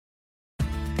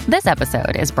This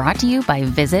episode is brought to you by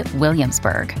Visit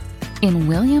Williamsburg. In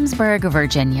Williamsburg,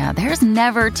 Virginia, there's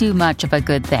never too much of a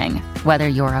good thing. Whether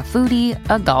you're a foodie,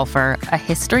 a golfer, a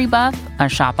history buff, a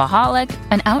shopaholic,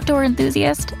 an outdoor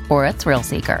enthusiast, or a thrill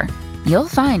seeker, you'll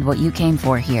find what you came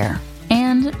for here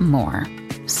and more.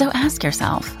 So ask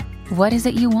yourself, what is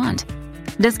it you want?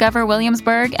 Discover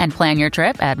Williamsburg and plan your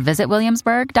trip at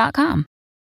visitwilliamsburg.com.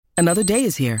 Another day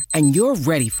is here, and you're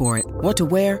ready for it. What to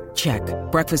wear? Check.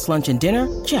 Breakfast, lunch, and dinner?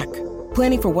 Check.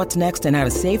 Planning for what's next and how to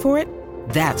save for it?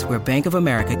 That's where Bank of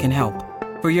America can help.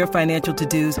 For your financial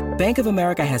to-dos, Bank of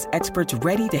America has experts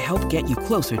ready to help get you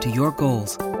closer to your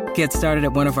goals. Get started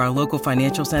at one of our local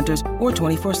financial centers or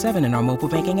 24/7 in our mobile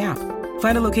banking app.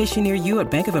 Find a location near you at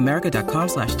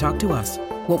bankofamerica.com/talktous.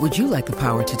 What would you like the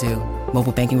power to do?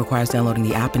 Mobile banking requires downloading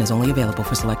the app and is only available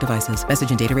for select devices.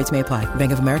 Message and data rates may apply.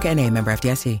 Bank of America N.A., member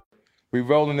FDIC. We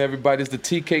rolling, everybody. It's the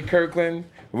TK Kirkland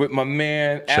with my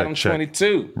man Adam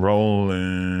 22.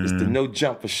 Rolling. It's the No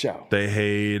Jumper Show. They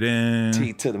hating.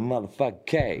 T to the motherfucking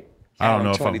K. I don't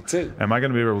know 22. Am I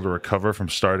going to be able to recover from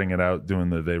starting it out doing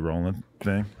the they rolling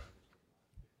thing?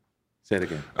 Say it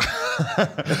again.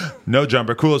 No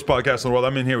Jumper, coolest podcast in the world.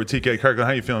 I'm in here with TK Kirkland.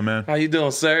 How you feeling, man? How you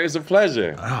doing, sir? It's a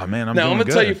pleasure. Oh, man, I'm now, doing I'm going to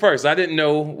good. tell you first. I didn't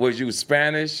know was you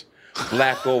Spanish,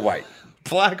 black, or white.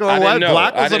 Black or white?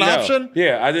 Black was an option?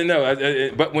 Yeah, I didn't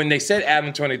know. But when they said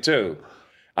Adam 22,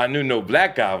 I knew no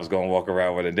black guy was going to walk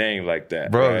around with a name like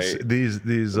that. Bro, right? these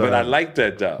But I like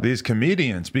that, though. These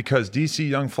comedians, because DC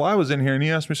Young Fly was in here and he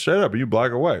asked me straight up, are you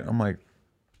black or white? I'm like,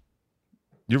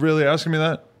 you really asking me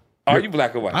that? Are you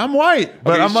black or white? I'm white,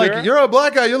 but Okay, I'm sure? like, you're a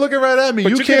black guy. You're looking right at me.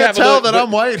 But You can't tell that I'm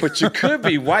white. But you could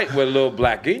be white with a little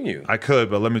black in you. I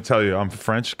could, but let me tell you, I'm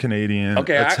French, Canadian,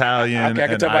 Okay, Italian, I can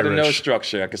and tell by the Irish. nose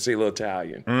structure. I can see a little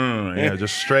Italian. Yeah,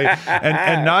 just straight.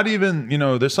 and not even,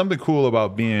 there's something cool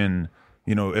about being,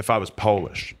 if I was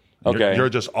Polish. Okay. You're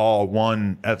just all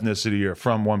one ethnicity or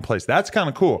from one place. That's kind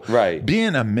of cool. Right.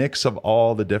 Being a mix of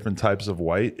all the different types of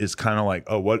white is kind of like,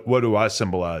 oh, what do I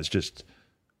symbolize? Just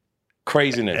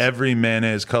craziness. Every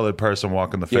mayonnaise colored person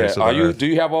walking the face of the earth. Do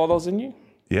you have all those in you?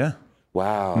 Yeah.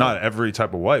 Wow. Not every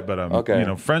type of white, but I'm, Okay.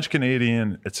 French,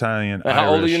 Canadian, Italian, And how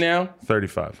Irish. old are you now?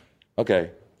 35. Okay.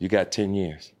 You got 10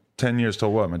 years. 10 years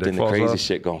till what? My dick Then the falls crazy off?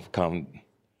 shit gonna come.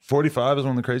 45 is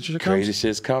when the crazy shit comes? Crazy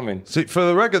shit's coming. See, for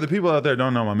the record, the people out there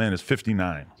don't know my man is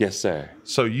 59. Yes, sir.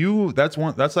 So that's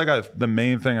the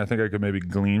main thing I think I could maybe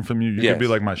glean from you. You Yes. could be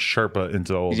like my Sherpa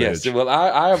into old Yes. age. Well,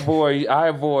 I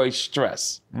avoid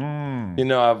stress. I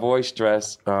avoid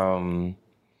stress.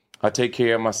 I take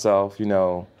care of myself.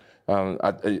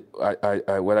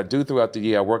 What I do throughout the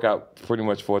year, I work out pretty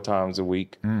much 4 times a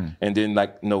week, and then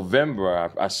like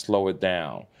November, I slow it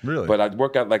down. Really? But I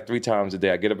work out like 3 times a day.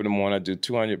 I get up in the morning, I do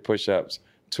 200 push-ups,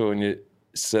 200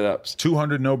 sit-ups.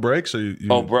 200 no breaks? Or you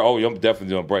Oh, bro! I'm definitely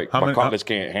doing a break. How My many- college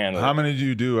can't handle How it. many do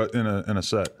you do in a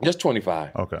set? Just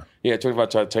 25. Okay. Yeah, 25.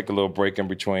 Try to take a little break in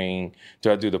between.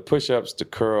 Do I do the push-ups, the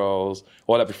curls,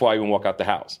 all that before I even walk out the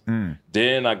house.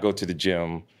 Then I go to the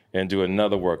gym and do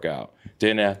another workout.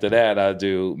 Then after that, I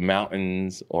do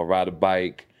mountains or ride a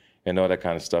bike and all that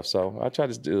kind of stuff. So I try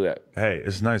to do that. Hey,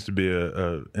 it's nice to be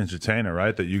a entertainer,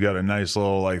 right? That you got a nice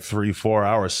little like 3-4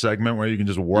 hour segment where you can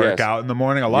just work Yes. out in the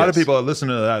morning. A lot of Yes. people that listen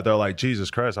to that, they're like, Jesus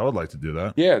Christ, I would like to do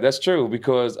that. Yeah, that's true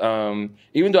because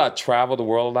even though I travel the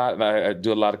world a lot and I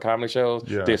do a lot of comedy shows,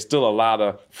 Yeah. there's still a lot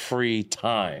of free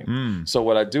time. So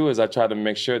what I do is I try to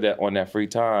make sure that on that free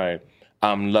time,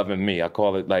 I'm loving me. I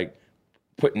call it like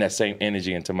putting that same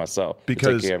energy into myself to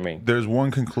Because take care of me. there's one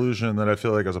conclusion that I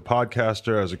feel like as a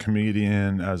podcaster, as a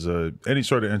comedian, as any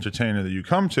sort of entertainer that you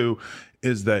come to,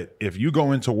 is that if you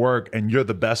go into work and you're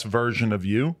the best version of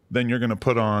you, then you're going to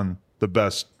put on the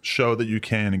best show that you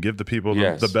can and give the people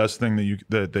Yes. the best thing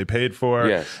that they paid for,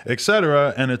 Yes.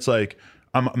 etc. And it's like,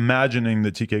 I'm imagining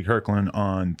that TK Kirkland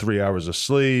on 3 hours of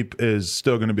sleep is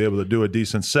still going to be able to do a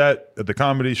decent set at the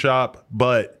comedy shop,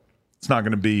 but it's not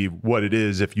going to be what it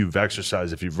is if you've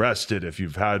exercised, if you've rested, if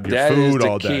you've had your That is food the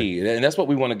all day. key. And that's what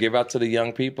we want to give out to the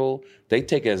young people. They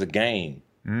take it as a game.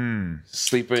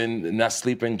 Not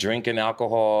sleeping, drinking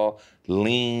alcohol,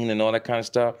 lean, and all that kind of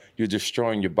stuff. You're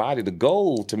destroying your body. The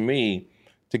goal to me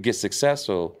to get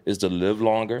successful is to live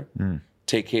longer,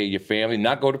 take care of your family,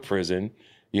 not go to prison.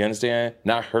 You understand?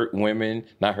 Not hurt women,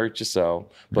 not hurt yourself,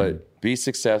 but be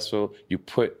successful. You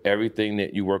put everything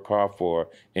that you work hard for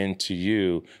into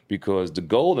you, because the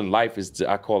goal in life is to,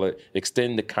 I call it,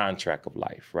 extend the contract of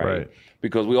life, right?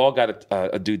 Because we all got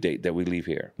a due date that we leave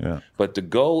here. Yeah. But the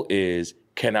goal is,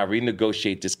 can I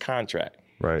renegotiate this contract?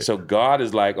 Right. So God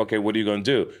is like, okay, what are you going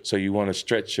to do? So you want to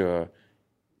stretch your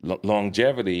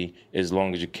longevity is as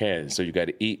long as you can. So you got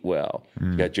to eat well.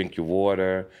 You got to drink your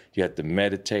water. You have to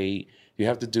meditate. You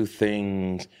have to do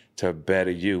things to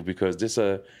better you, because this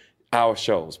our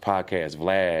shows, podcasts,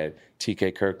 Vlad,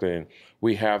 TK Kirkland,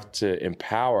 we have to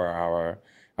empower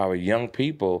our young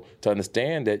people to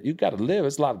understand that you got to live.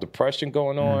 There's a lot of depression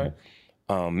going on,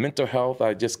 mental health.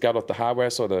 I just got off the highway,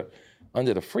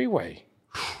 under the freeway.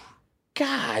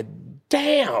 God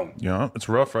damn. Yeah, it's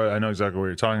rough. Right? I know exactly what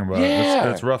you're talking about.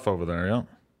 Yeah. It's rough over there, yeah.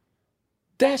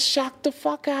 That shocked the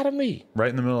fuck out of me. Right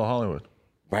in the middle of Hollywood.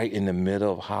 Right in the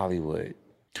middle of Hollywood.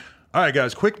 All right,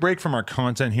 guys, quick break from our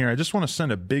content here. I just want to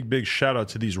send a big shout out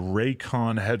to these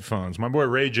Raycon headphones. My boy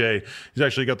Ray J, he's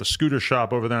actually got the scooter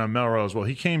shop over there on Melrose. Well,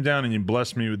 he came down and he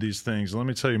blessed me with these things. Let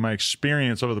me tell you, my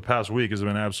experience over the past week has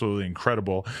been absolutely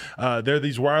incredible. They're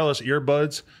these wireless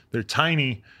earbuds. They're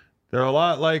tiny. They're a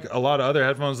lot like a lot of other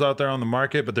headphones out there on the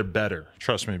market, but they're better.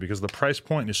 Trust me, because the price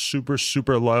point is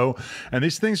super low. And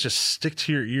these things just stick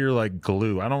to your ear like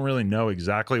glue. I don't really know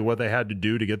exactly what they had to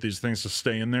do to get these things to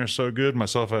stay in there so good.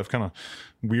 Myself, I have kind of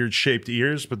weird shaped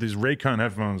ears, but these Raycon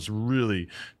headphones really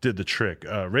did the trick.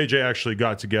 Ray J actually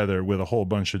got together with a whole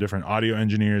bunch of different audio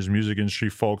engineers, music industry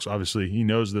folks. Obviously, he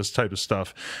knows this type of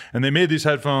stuff. And they made these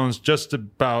headphones just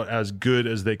about as good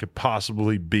as they could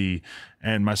possibly be.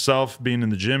 And myself being in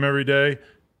the gym every day,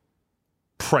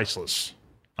 priceless.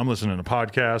 I'm listening to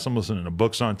podcasts. I'm listening to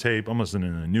books on tape. I'm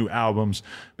listening to new albums.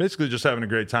 Basically just having a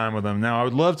great time with them. Now, I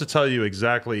would love to tell you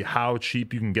exactly how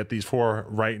cheap you can get these for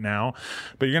right now,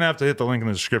 but you're going to have to hit the link in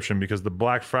the description, because the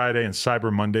Black Friday and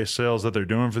Cyber Monday sales that they're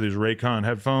doing for these Raycon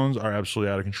headphones are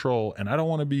absolutely out of control, and I don't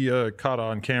want to be caught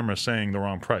on camera saying the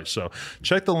wrong price. So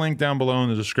check the link down below in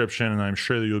the description, and I'm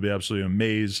sure that you'll be absolutely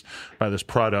amazed by this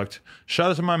product.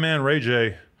 Shout out to my man, Ray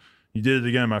J. You did it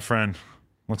again, my friend.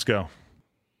 Let's go.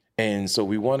 And so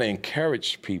we want to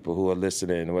encourage people who are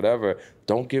listening, whatever,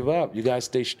 don't give up. You guys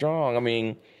stay strong. I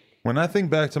mean, when I think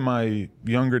back to my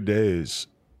younger days,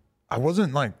 I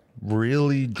wasn't like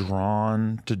really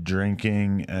drawn to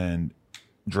drinking and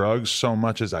drugs so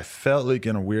much as I felt like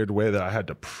in a weird way that I had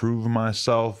to prove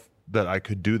myself that I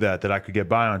could do that I could get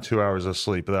by on 2 hours of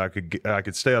sleep, that I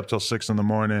could stay up till 6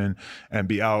 a.m. and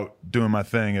be out doing my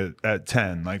thing at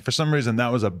 10. Like, for some reason,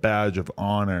 that was a badge of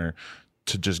honor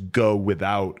to just go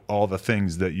without all the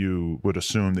things that you would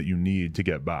assume that you need to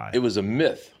get by. It was a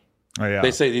myth. Oh, yeah.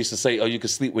 They used to say, oh, you can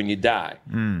sleep when you die.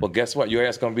 Well, guess what? Your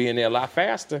ass going to be in there a lot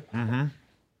faster,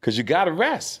 because you got to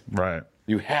rest. Right.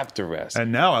 You have to rest.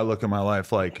 And now I look at my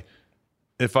life like,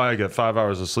 if I get 5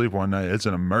 hours of sleep one night, it's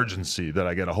an emergency that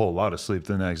I get a whole lot of sleep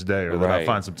the next day, or that I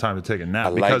find some time to take a nap. I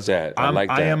like that.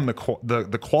 I am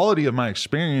the quality of my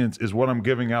experience is what I'm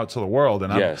giving out to the world.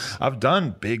 And I've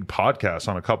done big podcasts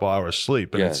on a couple hours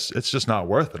sleep, and it's just not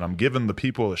worth it. I'm giving the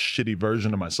people a shitty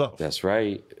version of myself. That's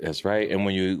right. That's right. And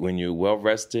when you're well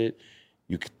rested,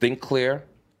 you can think clear.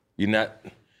 You're not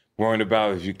worrying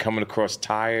about if you're coming across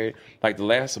tired. Like the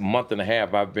last month and a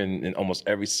half, I've been in almost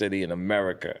every city in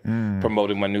America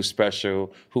promoting my new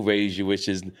special, Who Raised You, which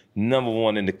is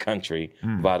 #1 in the country.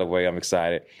 By the way, I'm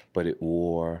excited. But it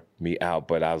wore me out.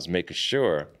 But I was making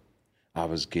sure I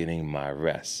was getting my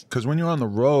rest. Because when you're on the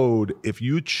road, if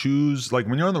you choose, like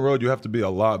when you're on the road, you have to be a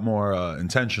lot more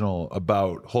intentional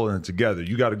about holding it together.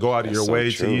 You got to go out of your way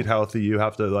to eat healthy. You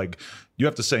have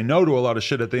to say no to a lot of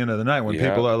shit at the end of the night when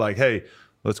people are like, hey,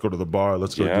 let's go to the bar.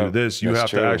 Let's go do this. You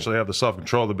have to actually have the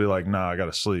self-control to be like, nah, I got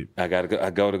to sleep. I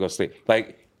go to sleep.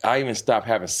 Like, I even stopped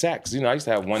having sex. You know, I used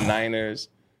to have one-niners,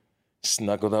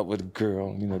 snuggled up with a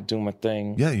girl, you know, doing my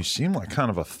thing. Yeah, you seem like kind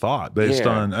of a thought based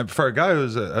on, for a guy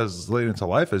who's as late into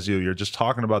life as you're just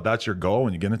talking about that's your goal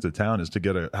when you get into town, is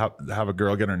to have a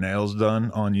girl get her nails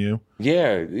done on you.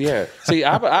 Yeah. See,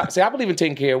 I believe in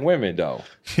taking care of women, though.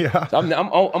 Yeah.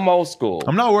 I'm old school.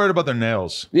 I'm not worried about their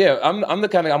nails. Yeah, I'm the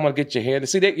kind of, I'm going to get your hair.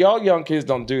 See, y'all young kids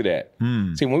don't do that.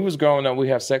 See, when we was growing up, we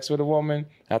have sex with a woman.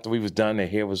 After we was done, their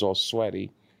hair was all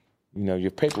sweaty. You know,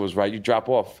 your paper was right. You drop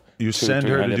off. You send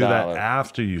her to do that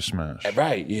after you smash.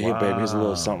 Right. Yeah, baby, here's a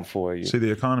little something for you. See,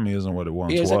 the economy isn't what it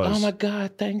once was. It's like, oh my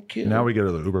God, thank you. Now we go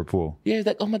to the Uber pool. Yeah, it's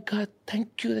like, oh my God,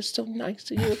 thank you. That's so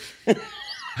nice of you. But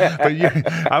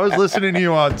I was listening to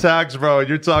you on Tax, bro, and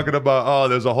you're talking about,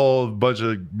 there's a whole bunch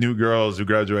of new girls who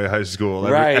graduate high school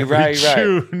every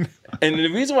June. And the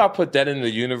reason why I put that in the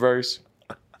universe,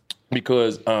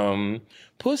 because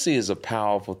pussy is a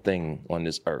powerful thing on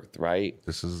this earth, right?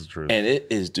 This is the truth. And it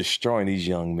is destroying these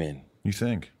young men. You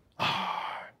think?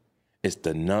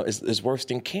 It's worse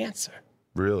than cancer.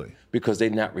 Really? Because they're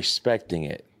not respecting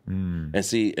it. And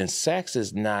see, and sex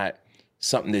is not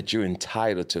something that you're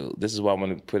entitled to. This is what I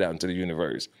want to put out into the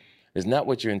universe. It's not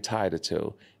what you're entitled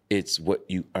to. It's what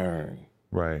you earn.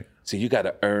 Right. So you got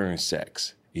to earn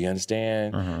sex. You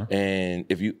understand? And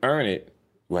if you earn it,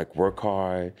 like work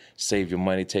hard, save your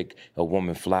money, take a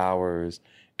woman flowers,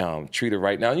 treat her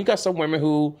right. Now, you got some women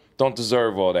who don't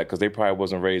deserve all that because they probably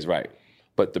wasn't raised right.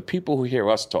 But the people who hear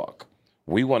us talk,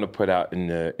 we want to put out in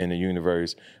the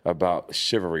universe about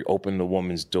chivalry, open the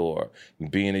woman's door,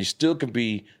 you still can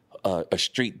be a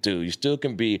street dude, you still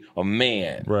can be a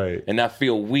man, right, and not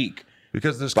feel weak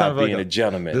because there's by kind of being like a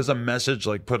gentleman. There's a message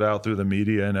like put out through the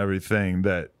media and everything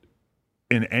that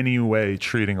in any way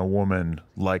treating a woman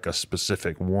like a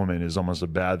specific woman is almost a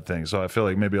bad thing. So I feel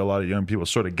like maybe a lot of young people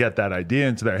sort of get that idea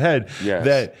into their head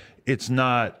that it's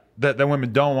not. That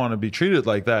women don't want to be treated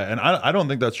like that. And I don't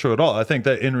think that's true at all. I think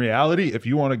that in reality, if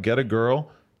you want to get a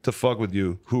girl to fuck with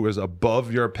you who is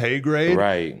above your pay grade,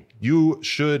 right, you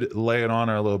should lay it on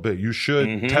her a little bit. You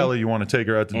should tell her you want to take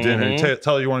her out to dinner,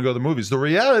 tell her you want to go to the movies. The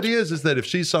reality is that if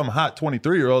she's some hot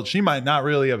 23-year-old, she might not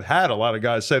really have had a lot of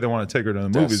guys say they want to take her to the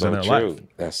movies in their life.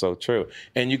 That's so true.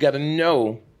 And you got to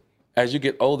know, as you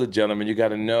get older, gentlemen, you got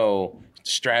to know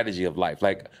strategy of life.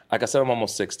 Like I said, I'm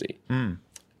almost 60.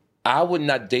 I would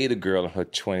not date a girl in her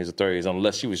 20s or 30s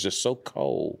unless she was just so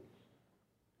cold.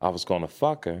 I was going to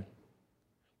fuck her,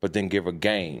 but then give her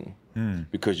game.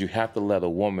 Because you have to let a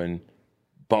woman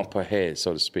bump her head,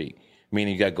 so to speak.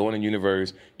 Meaning you got to go in the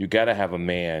universe, you got to have a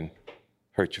man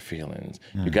hurt your feelings.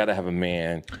 You got to have a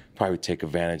man probably take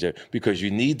advantage of it because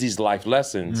you need these life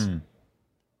lessons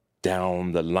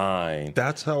down the line.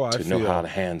 That's how I feel. To know how to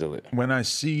handle it. When I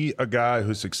see a guy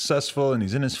who's successful and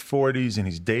he's in his 40s and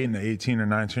he's dating an 18 or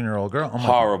 19-year-old girl, I'm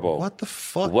horrible. Like, what the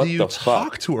fuck do you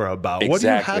talk to her about? What do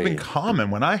you have in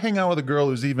common? When I hang out with a girl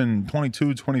who's even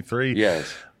 22, 23,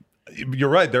 you're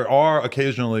right. There are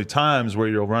occasionally times where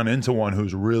you'll run into one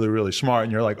who's really, really smart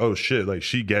and you're like, oh shit, like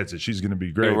she gets it. She's going to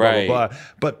be great, blah, blah, blah.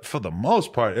 But for the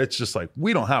most part, it's just like,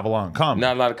 we don't have a lot in common.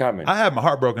 Not a lot in common. I had my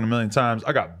heart broken a million times.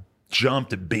 I got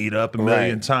jumped and beat up a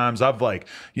million times. I've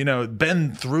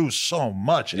been through so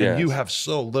much and you have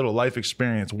so little life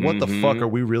experience. What the fuck are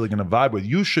we really going to vibe with?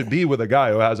 You should be with a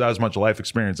guy who has as much life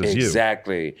experience as you.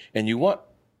 Exactly. And you want,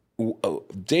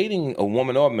 dating a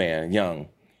woman or man young,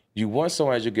 you want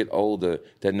someone as you get older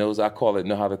that knows, I call it,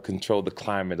 know how to control the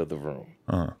climate of the room.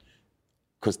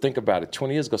 Because think about it,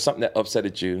 20 years ago, something that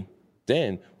upsetted you,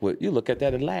 then you look at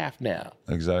that and laugh now.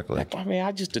 Exactly. Like, I mean,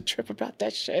 I just a trip about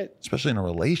that shit. Especially in a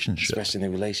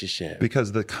relationship.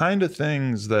 Because the kind of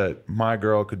things that my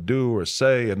girl could do or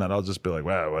say, and then I'll just be like,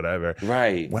 well, whatever.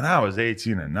 Right. When I was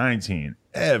 18 and 19,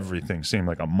 everything seemed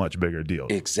like a much bigger deal.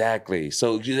 Exactly.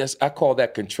 So I call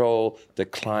that control the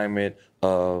climate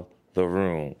of the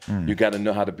room. You got to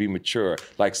know how to be mature.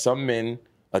 Like some men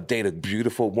date a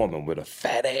beautiful woman with a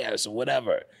fat ass or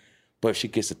whatever. But if she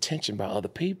gets attention by other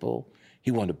people,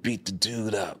 he want to beat the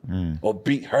dude up or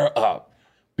beat her up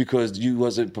because you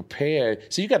wasn't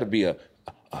prepared. So you got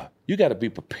to be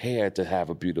prepared to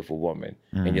have a beautiful woman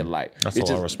in your life. That's a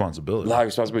lot of responsibility. A lot of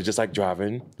responsibility, just like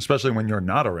driving. Especially when you're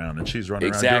not around and she's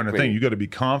running around doing her thing. You got to be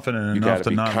confident enough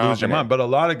to not lose your mind. But a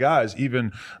lot of guys,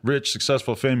 even rich,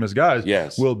 successful, famous guys,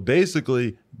 will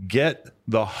basically get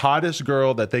the hottest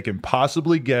girl that they can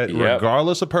possibly get,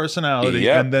 regardless of personality,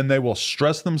 and then they will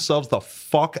stress themselves the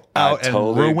fuck out and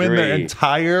ruin their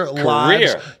entire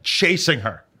lives chasing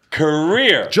her.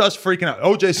 Just freaking out.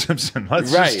 O.J. Simpson. Let's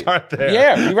just start there.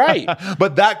 Yeah, you're right.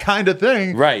 But that kind of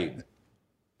thing. Right.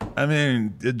 I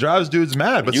mean, it drives dudes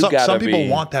mad. But some people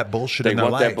want that bullshit in their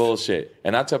life. They want that bullshit.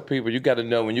 And I tell people, you got to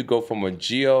know when you go from a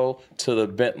Geo to the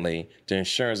Bentley, the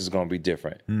insurance is going to be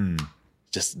different.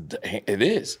 It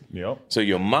is. Yep. So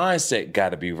your mindset got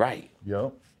to be right.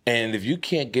 Yep. And if you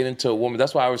can't get into a woman,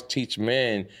 that's why I always teach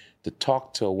men to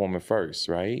talk to a woman first,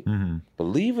 right?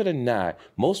 Believe it or not,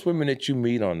 most women that you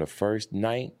meet on the first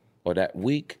night or that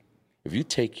week, if you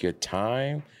take your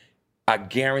time, I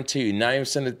guarantee you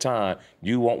 90% of the time,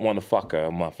 you won't want to fuck her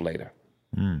a month later.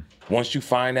 Once you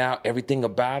find out everything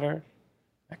about her,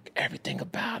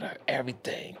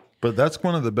 everything. But that's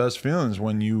one of the best feelings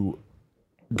when you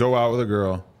go out with a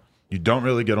girl, you don't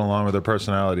really get along with her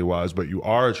personality-wise, but you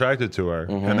are attracted to her,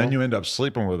 and then you end up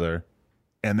sleeping with her.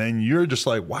 And then you're just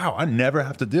like, wow, I never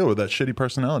have to deal with that shitty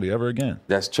personality ever again.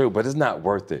 That's true, but it's not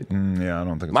worth it. Yeah, I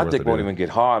don't think it's worth it. My dick won't even get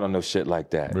hard on no shit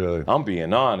like that. Really? I'm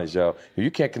being honest, yo. If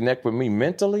you can't connect with me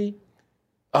mentally,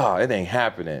 it ain't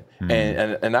happening.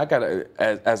 And I gotta,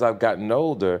 as I've gotten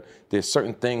older, there's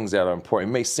certain things that are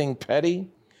important. It may seem petty.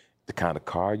 The kind of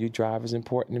car you drive is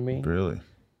important to me. Really?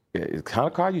 Yeah, the kind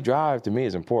of car you drive to me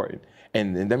is important.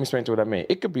 And let me explain to you what I mean.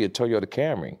 It could be a Toyota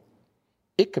Camry.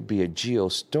 It could be a Geo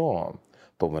Storm.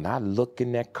 But when I look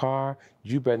in that car,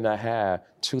 you better not have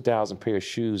 2,000 pair of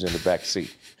shoes in the back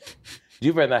seat.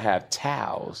 You better not have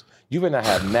towels. You better not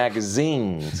have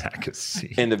magazines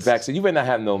in the backseat. You better not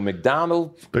have no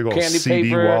McDonald's big old candy CD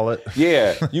paper. wallet.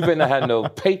 Yeah. You better not have no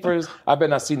papers. I better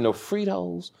not see no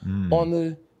Fritos on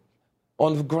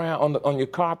the ground, on your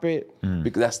carpet.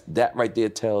 Because that right there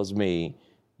tells me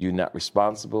you're not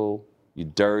responsible, you're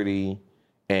dirty,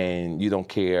 and you don't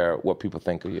care what people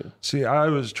think of you. See, I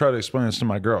always try to explain this to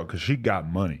my girl because she got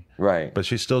money. Right. But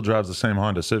she still drives the same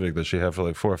Honda Civic that she had for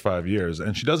like 4 or 5 years.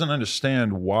 And she doesn't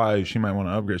understand why she might want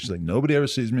to upgrade. She's like, nobody ever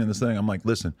sees me in this thing. I'm like,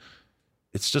 listen,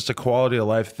 it's just a quality of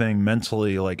life thing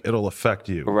mentally. Like, it'll affect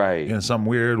you. Right. In some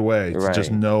weird way. Right.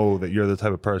 Just know that you're the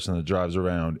type of person that drives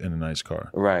around in a nice car.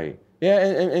 Right. Yeah,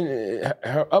 and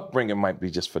her upbringing might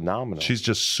be just phenomenal. She's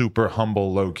just super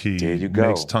humble, low key. There you go.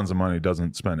 Makes tons of money,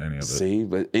 doesn't spend any of it. See,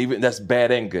 but even that's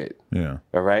bad and good. Yeah.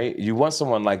 All right. You want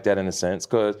someone like that in a sense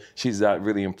because she's not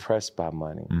really impressed by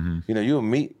money. You know, you'll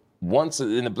meet once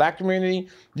in the black community,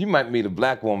 you might meet a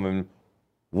black woman,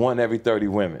 1 every 30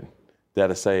 women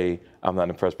that'll say, I'm not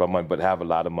impressed by money, but have a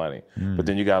lot of money. But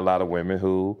then you got a lot of women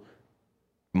who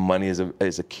money is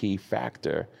a key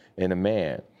factor in a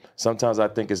man. Sometimes I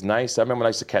think it's nice. I remember I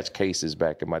used to catch cases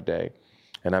back in my day.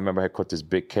 And I remember I had caught this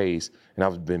big case, and I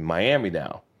was in Miami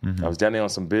now. I was down there on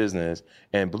some business,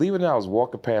 and believe it or not, I was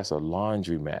walking past a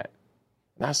laundromat,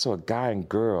 and I saw a guy and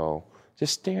girl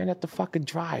just staring at the fucking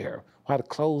dryer while the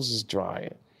clothes is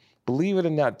drying. Believe it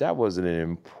or not, that was an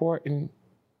important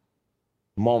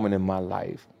moment in my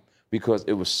life because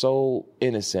it was so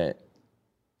innocent,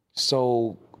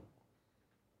 so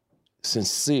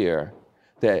sincere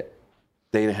that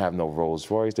they didn't have no Rolls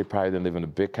Royce. They probably didn't live in a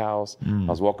big house. I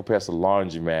was walking past a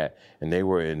laundromat, and they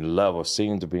were in love or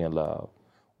seemed to be in love,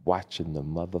 watching the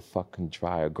motherfucking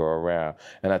dryer go around.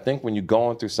 And I think when you're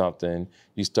going through something,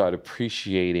 you start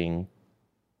appreciating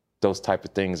those type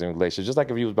of things in relationships. Just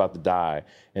like if you was about to die,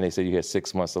 and they said you had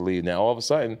 6 months to leave. Now, all of a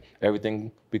sudden,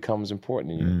 everything becomes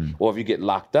important to you. Or if you get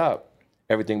locked up,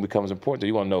 everything becomes important to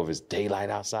you. You want to know if it's daylight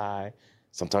outside.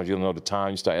 Sometimes you don't know the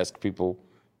time. You start asking people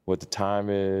what the time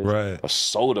is. Right. A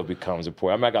soda becomes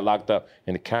important. I mean, I got locked up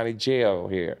in the county jail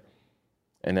here.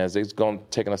 And as they's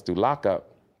taking us through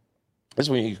lockup, this is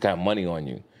when you got money on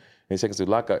you. And they taking us through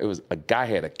lockup. It was a guy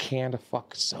had a can of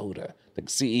fucking soda, the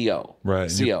CEO. Right.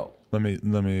 CEO. Let me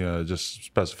just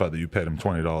specify that you paid him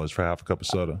 $20 for half a cup of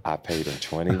soda. I paid him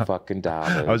 $20 fucking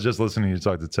dollars. I was just listening to you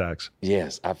talk to Tax.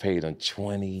 Yes, I paid him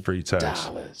 $20 Free tax.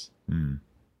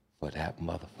 For that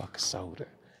motherfucking soda.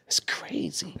 It's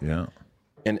crazy. Yeah.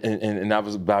 And I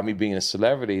was, by me being a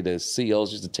celebrity, the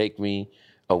CEOs used to take me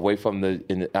away from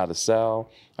out of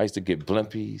cell. I used to get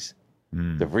blimpies,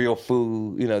 the real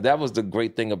food. You know, that was the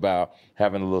great thing about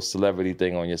having a little celebrity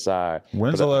thing on your side.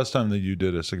 When's the last time that you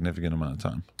did a significant amount of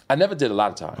time? I never did a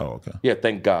lot of time. Oh, okay. Yeah,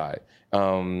 thank God.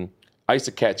 I used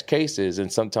to catch cases,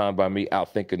 and sometimes by me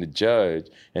outthinking the judge,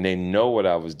 and they know what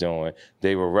I was doing,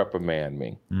 they would reprimand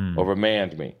me or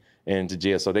remand me into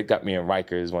jail. So they got me in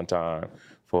Rikers one time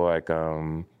for like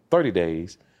 30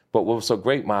 days. But what was so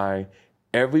great,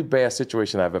 every bad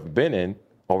situation I've ever been in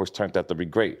always turned out to be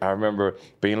great. I remember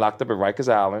being locked up at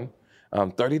Rikers Island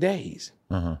 30 days.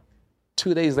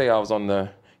 2 days later, I was on the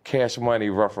Cash Money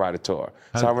Rough Rider tour.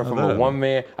 So I went from a one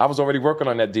man, I was already working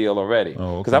on that deal already.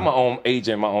 Because I'm my own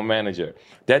agent, my own manager.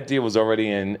 That deal was already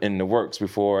in the works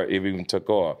before it even took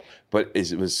off. But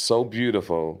it was so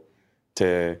beautiful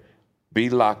to be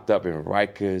locked up in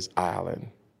Rikers Island.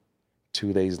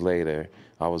 2 days later,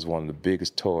 I was one of the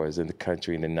biggest tours in the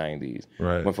country in the 90s.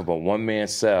 Right. Went from a one-man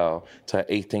cell to an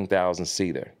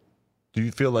 18,000-seater. Do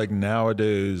you feel like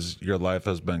nowadays your life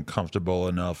has been comfortable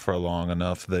enough for long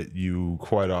enough that you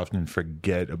quite often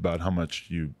forget about how much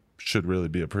you should really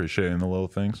be appreciating the little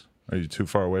things? Are you too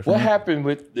far away from What it? happened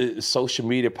with the social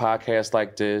media podcasts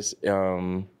like this,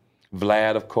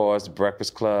 Vlad, of course,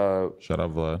 Breakfast Club. Shout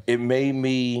out, Vlad. It made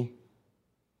me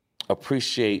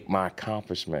appreciate my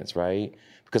accomplishments, right?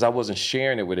 Because I wasn't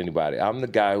sharing it with anybody. I'm the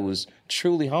guy who was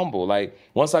truly humble. Like,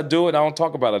 once I do it, I don't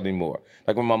talk about it anymore.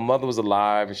 Like, when my mother was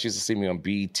alive and she used to see me on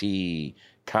BT,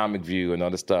 Comic View, and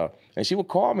other stuff, and she would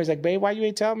call me. She's like, babe, why you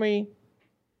ain't tell me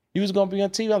you was going to be on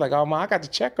TV? I'm like, oh, I got the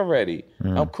check already.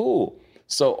 I'm cool.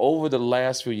 So over the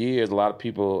last few years, a lot of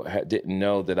people didn't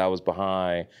know that I was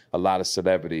behind a lot of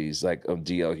celebrities like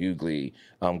D.L. Hughley,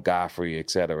 Godfrey, et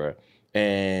cetera.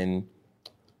 And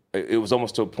it was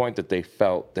almost to a point that they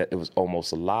felt that it was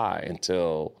almost a lie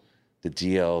until the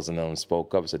GLs and them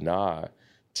spoke up and said, nah,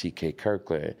 T.K.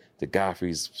 Kirkland. The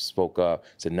Godfreys spoke up,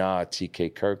 said, nah, T.K.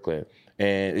 Kirkland.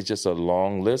 And it's just a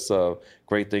long list of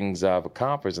great things I've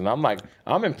accomplished. And I'm like,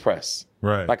 I'm impressed.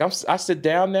 Right. Like, I sit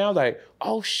down now like,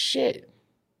 oh, shit.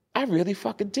 I really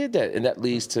fucking did that. And that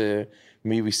leads to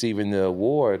me receiving the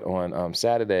award on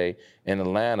Saturday in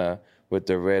Atlanta with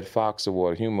the Red Fox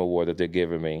Award, Humor Award that they're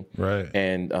giving me. Right.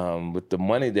 And with the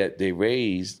money that they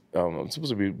raised, it's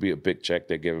supposed to be a big check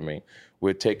they're giving me.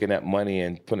 We're taking that money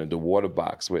and putting it in the water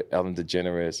box with Ellen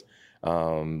DeGeneres,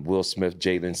 Will Smith,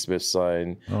 Jaden Smith's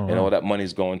son, and all that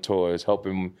money's going towards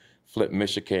helping Flint,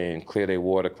 Michigan, clear their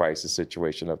water crisis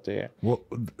situation up there. Well,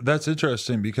 that's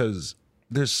interesting because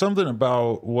there's something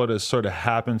about what has sort of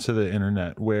happened to the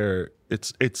internet where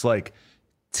it's like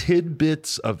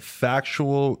tidbits of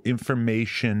factual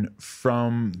information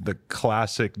from the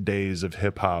classic days of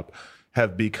hip hop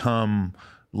have become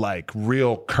like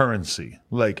real currency.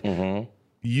 Like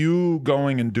you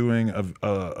going and doing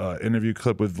a interview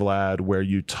clip with Vlad where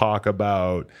you talk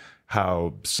about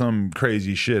how some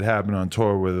crazy shit happened on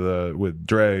tour with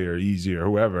Dre or Easy or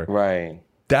whoever. Right.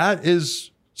 That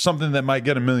is something that might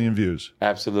get 1 million views.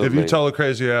 Absolutely. If you tell a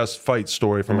crazy ass fight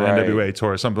story from an NWA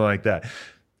tour or something like that.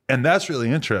 And that's really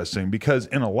interesting because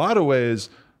in a lot of ways,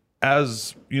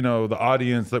 as you know, the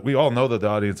audience that we all know that the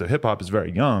audience of hip hop is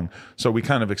very young. So we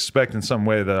kind of expect in some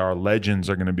way that our legends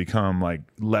are going to become like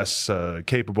less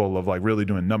capable of like really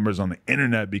doing numbers on the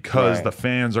internet because the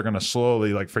fans are going to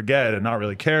slowly like forget and not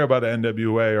really care about the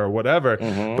NWA or whatever.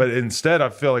 But instead, I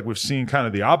feel like we've seen kind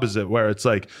of the opposite where it's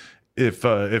like,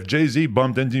 if Jay-Z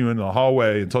bumped into you in the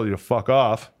hallway and told you to fuck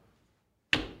off,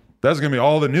 that's going to be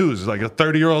all the news. It's like a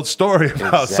 30-year-old story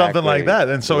about something like that.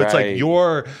 And so it's like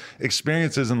your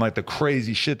experiences and like the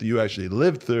crazy shit that you actually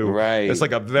lived through. Right. It's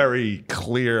like a very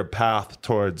clear path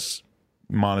towards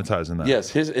monetizing that. Yes,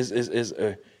 his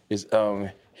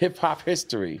hip hop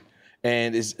history.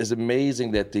 And it's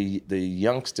amazing that the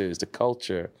youngsters, the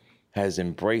culture, has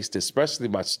embraced, especially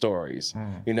my stories,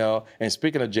 you know. And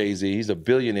speaking of Jay-Z, he's a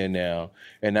billionaire now.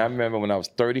 And I remember when I was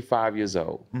 35 years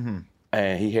old,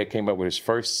 and he had came up with his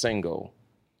first single,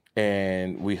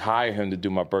 and we hired him to do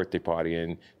my birthday party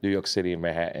in New York City in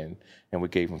Manhattan, and we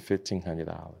gave him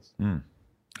 $1,500. And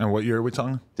what year are we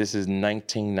talking? This is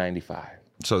 1995.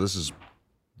 So this is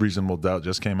Reasonable Doubt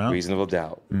just came out? Reasonable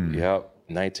Doubt, yep,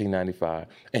 1995.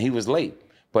 And he was late,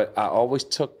 but I always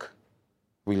took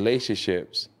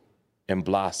relationships and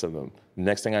blossomed them.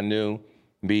 Next thing I knew,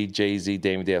 me, Jay-Z,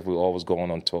 Damon Dash, we were always going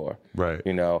on tour. Right.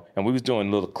 You know, and we was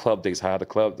doing little club dates, how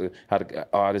the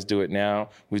artists do it now.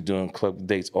 We was doing club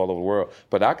dates all over the world.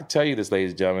 But I can tell you this,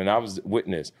 ladies and gentlemen, I was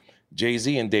witness.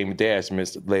 Jay-Z and Damon Dash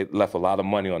left a lot of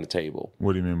money on the table.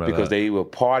 What do you mean by that? Because they were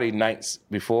party nights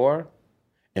before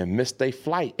and missed their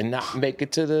flight and not make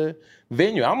it to the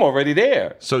venue. I'm already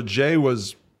there. So Jay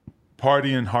was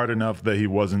partying hard enough that he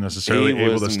wasn't necessarily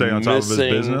able to stay on top of his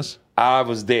business? I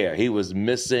was there. He was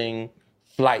missing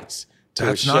flights to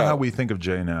That's a show. not how we think of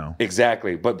Jay now.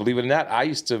 Exactly. But believe it or not, I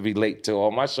used to relate to all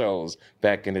my shows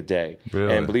back in the day.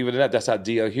 Really? And believe it or not, that's how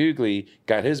D.L. Hughley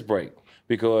got his break,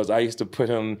 because I used to put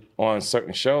him on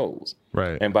certain shows.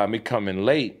 Right. And by me coming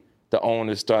late, the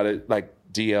owners started like,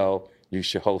 DL, you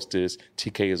should host this.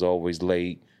 TK is always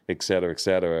late, et cetera, et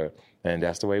cetera. And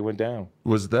that's the way it went down.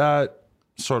 Was that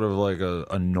sort of like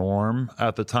a norm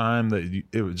at the time, that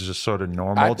it was just sort of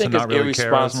normal to not really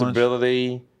care as much? I think it's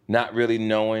irresponsibility, not really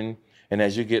knowing. And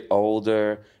as you get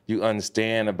older, you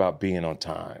understand about being on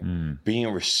time,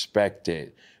 being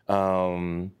respected,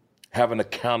 having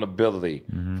accountability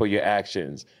for your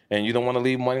actions. And you don't want to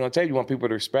leave money on the table. You want people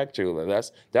to respect you.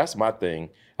 That's my thing.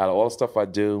 Out of all the stuff I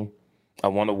do, I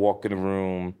want to walk in the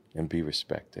room and be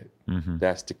respected.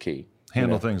 That's the key.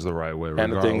 Handle things the right way,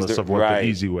 regardless of what the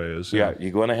easy way is. Yeah,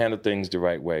 you're going to handle things the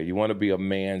right way. You want to be a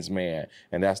man's man,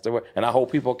 and that's the way. And I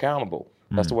hold people accountable.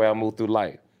 That's the way I move through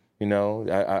life. You know,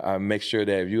 I make sure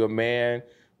that if you're a man,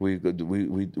 we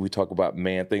talk about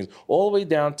man things, all the way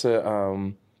down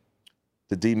to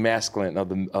the demasculine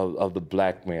of the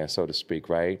black man, so to speak.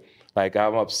 Right? Like,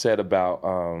 I'm upset about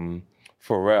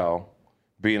Pharrell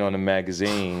being on the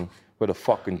magazine with a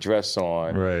fucking dress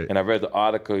on. Right. And I read the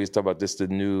article. He's talking about this, the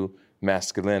new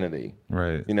masculinity.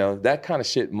 Right. You know, that kind of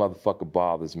shit motherfucker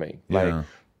bothers me. Like,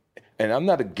 and I'm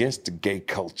not against the gay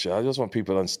culture. I just want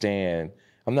people to understand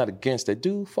I'm not against it.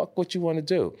 Do fuck what you want to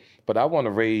do. But I want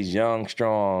to raise young,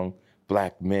 strong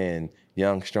black men,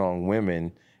 young, strong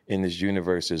women in this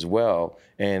universe as well.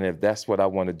 And if that's what I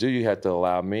want to do, you have to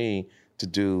allow me to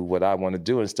do what I want to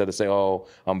do instead of say, oh,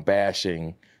 I'm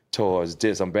bashing towards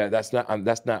this. I'm bad. That's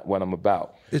not what I'm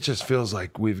about. It just feels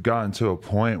like we've gotten to a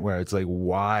point where it's like,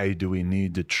 why do we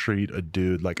need to treat a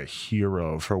dude like a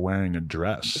hero for wearing a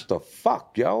dress? What the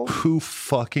fuck, yo? Who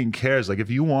fucking cares? Like, if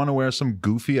you want to wear some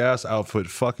goofy ass outfit,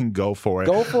 fucking go for it.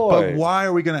 Go for but it. But why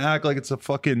are we going to act like it's a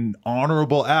fucking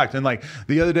honorable act? And like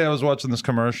the other day I was watching this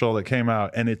commercial that came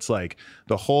out, and it's like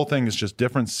the whole thing is just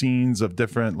different scenes of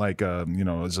different, like,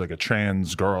 it's like a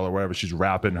trans girl or whatever. She's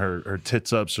wrapping her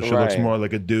tits up so she looks more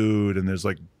like a dude, and there's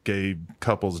like gay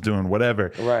couples doing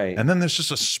whatever. Right. And then there's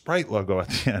just a Sprite logo at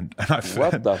the end. And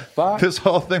what the fuck? This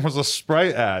whole thing was a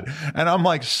Sprite ad. And I'm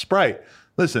like, Sprite,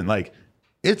 listen, like,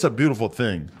 it's a beautiful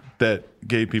thing that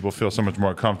gay people feel so much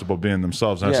more comfortable being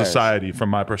themselves in our society, from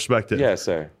my perspective. Yes,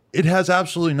 sir. It has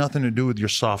absolutely nothing to do with your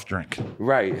soft drink.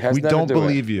 Right. We don't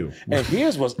believe you. And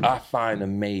here's what I find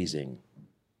amazing.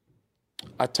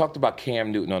 I talked about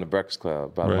Cam Newton on the Breakfast Club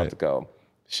about a month ago.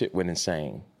 Shit went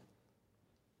insane.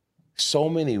 So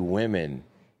many women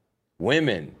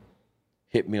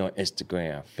hit me on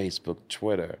Instagram, Facebook,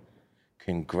 Twitter,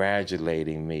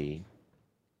 congratulating me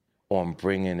on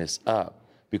bringing this up,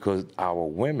 because our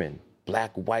women,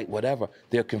 black, white, whatever,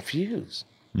 they're confused.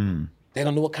 They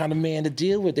don't know what kind of man to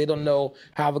deal with. They don't know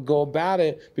how to go about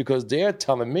it, because they're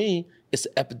telling me it's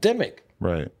an epidemic.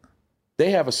 Right.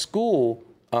 They have a school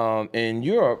in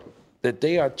Europe that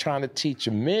they are trying to teach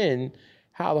men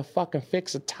how to fucking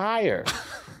fix a tire.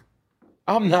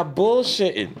 I'm not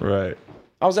bullshitting. Right.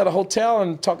 I was at a hotel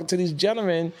and talking to these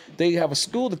gentlemen. They have a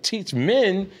school to teach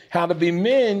men how to be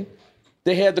men.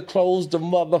 They had to close the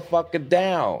motherfucker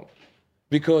down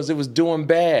because it was doing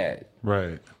bad.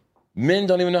 Right. Men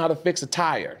don't even know how to fix a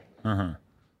tire. Uh-huh.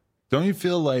 Don't you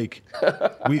feel like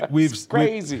we've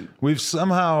crazy? We've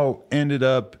somehow ended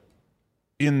up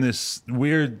in this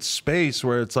weird space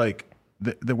where it's like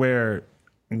where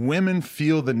women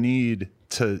feel the need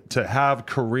to have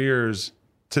careers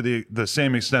to the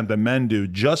same extent that men do,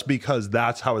 just because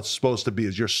that's how it's supposed to be.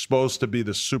 Is you're supposed to be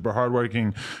the super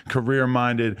hardworking,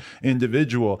 career-minded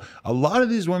individual. A lot of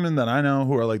these women that I know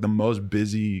who are like the most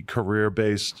busy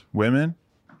career-based women,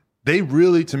 they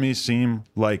really, to me, seem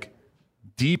like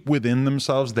deep within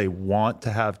themselves, they want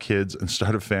to have kids and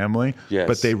start a family,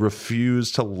 but they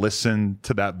refuse to listen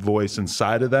to that voice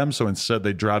inside of them. So instead,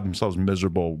 they drive themselves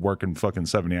miserable working fucking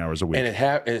 70 hours a week.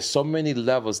 And it's so many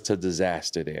levels to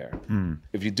disaster there.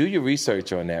 If you do your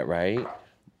research on that, right,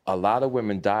 a lot of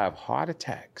women die of heart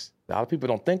attacks. A lot of people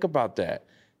don't think about that.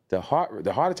 The heart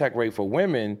attack rate for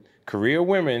women, career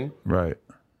women, right,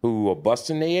 who are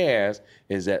busting their ass,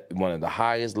 is at one of the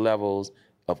highest levels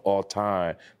of all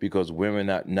time, because women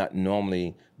are not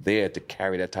normally there to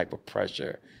carry that type of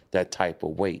pressure, that type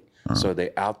of weight. So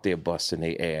they're out there busting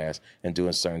their ass and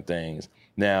doing certain things.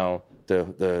 Now,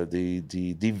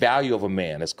 the value of a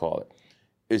man, let's call it,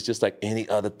 is just like any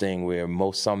other thing, where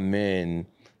some men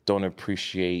don't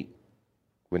appreciate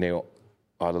when they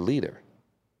are the leader.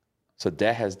 So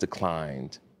that has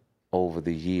declined over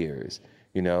the years,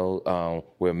 where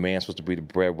a man's supposed to be the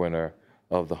breadwinner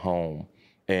of the home.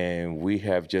 And we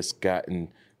have just gotten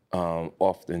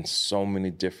off in so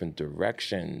many different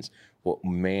directions what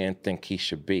man think he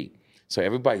should be. So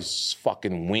everybody's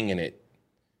fucking winging it,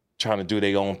 trying to do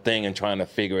their own thing and trying to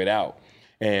figure it out.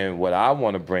 And what I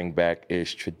want to bring back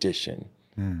is tradition.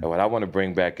 And what I want to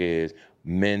bring back is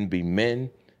men be men,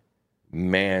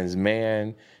 man's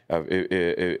man.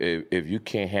 If you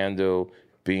can't handle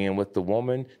being with the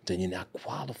woman, then you're not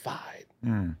qualified.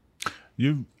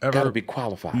 You ever gotta be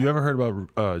qualified. You ever heard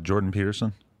about Jordan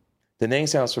Peterson? The name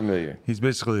sounds familiar. He's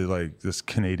basically like this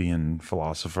Canadian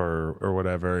philosopher or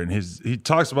whatever, and he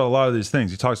talks about a lot of these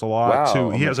things. He talks a lot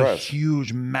he has a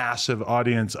huge, massive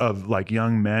audience of like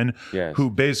young men who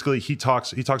basically he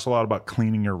talks a lot about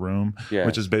cleaning your room,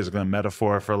 which is basically a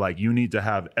metaphor for like you need to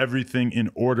have everything in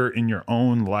order in your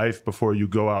own life before you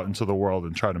go out into the world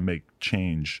and try to make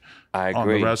change on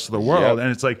the rest of the world. And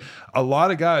it's like a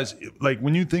lot of guys, like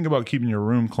when you think about keeping your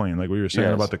room clean, like we were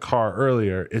saying about the car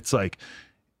earlier, it's like,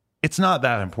 it's not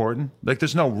that important. Like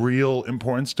there's no real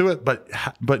importance to it,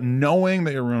 but knowing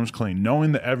that your room's clean,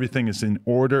 knowing that everything is in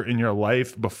order in your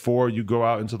life before you go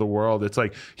out into the world, it's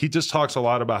like he just talks a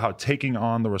lot about how taking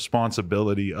on the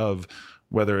responsibility of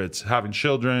whether it's having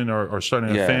children or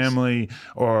starting a family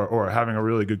or having a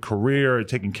really good career or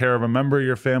taking care of a member of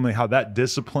your family, how that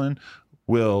discipline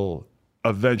will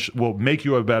make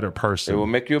you a better person. It will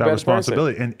make you a better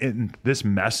responsibility. And this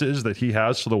message that he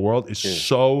has to the world is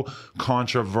so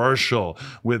controversial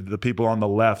with the people on the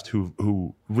left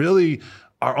who really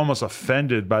are almost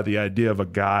offended by the idea of a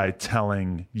guy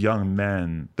telling young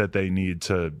men that they need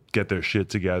to get their shit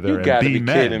together You and gotta be be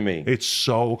men. kidding me. It's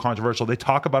so controversial. They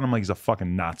talk about him like he's a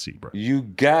fucking Nazi, bro. You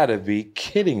gotta be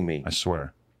kidding me. I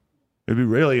swear. It'd be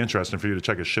really interesting for you to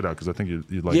check his shit out because I think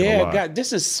you'd like it a lot. God,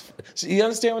 this is, you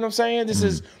understand what I'm saying? This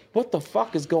is, what the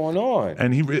fuck is going on?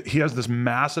 And he has this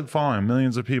massive following,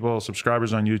 millions of people,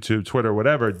 subscribers on YouTube, Twitter,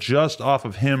 whatever, just off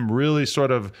of him really sort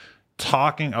of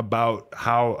talking about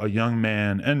how a young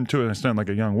man, and to an extent like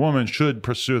a young woman, should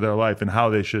pursue their life and how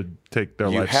they should take their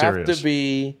life serious. You have to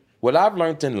be, what I've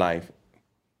learned in life,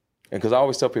 and because I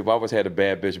always tell people, I always had a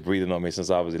bad bitch breathing on me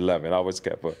since I was 11. I always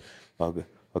kept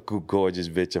a good, gorgeous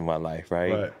bitch in my life,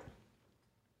 right?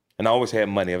 And I always had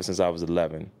money ever since I was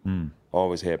 11.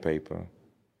 Always had paper.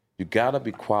 You gotta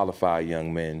be qualified,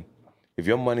 young men. If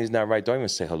your money's not right, don't even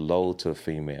say hello to a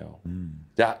female.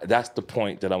 That's the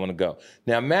point that I want to go.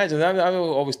 Now imagine, I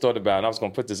always thought about, and I was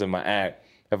going to put this in my act,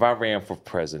 if I ran for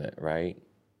president, right?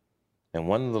 And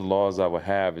one of the laws I would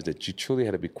have is that you truly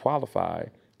had to be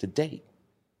qualified to date.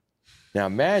 Now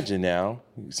imagine now,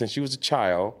 since you was a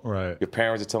child, your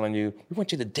parents are telling you, we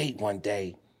want you to date one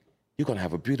day. You're going to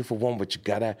have a beautiful woman, but you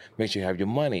got to make sure you have your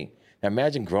money. Now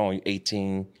imagine growing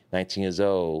 18, 19 years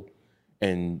old,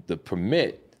 and the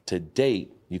permit to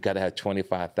date, you got to have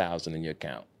 $25,000 in your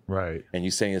account. Right. And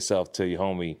you saying yourself to your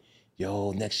homie,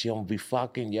 yo, next year I'm going to be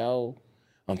fucking, yo.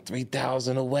 I'm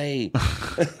 3,000 away.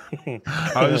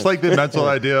 I just like the mental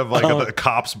idea of like the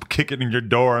cops kicking in your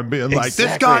door and being like,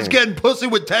 this guy's getting pussy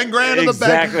with 10 grand in the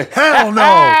bank. Hell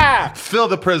no. Fill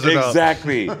the prison up.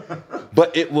 Exactly.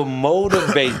 But it will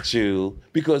motivate you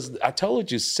because I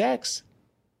told you sex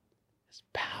is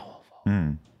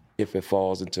powerful if it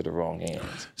falls into the wrong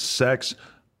hands. Sex,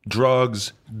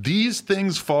 drugs, these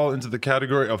things fall into the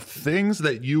category of things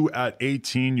that you at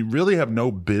 18, you really have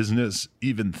no business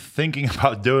even thinking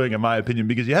about doing, in my opinion,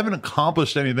 because you haven't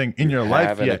accomplished anything in your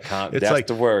life yet. It's like,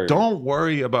 the word. Don't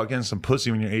worry about getting some pussy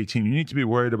when you're 18. You need to be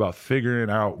worried about figuring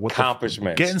out what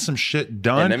accomplishments, getting some shit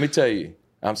done. And let me tell you,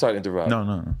 I'm sorry to interrupt.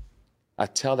 No. I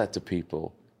tell that to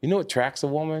people. You know what attracts a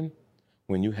woman?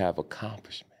 When you have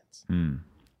accomplishments.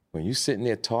 When you sitting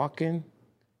there talking,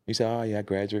 you say, oh yeah, I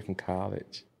graduated from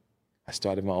college. I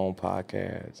started my own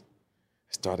podcast.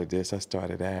 I started this, I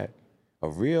started that. A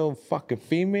real fucking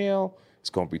female is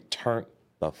gonna be turned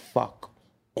the fuck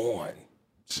on.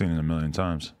 Seen it a million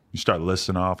times. You start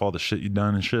listing off all the shit you've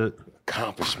done and shit.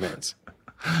 Accomplishments.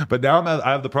 But now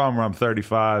I have the problem where I'm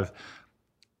 35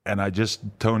 and I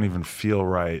just don't even feel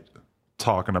right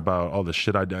talking about all the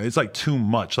shit I done. It's like too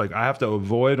much. Like I have to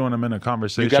avoid when I'm in a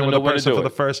conversation with a person for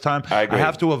the first time. I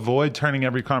have to avoid turning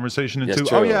every conversation into,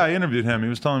 oh yeah, I interviewed him. He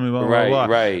was telling me blah, blah, blah.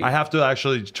 Right. I have to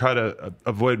actually try to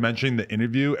avoid mentioning the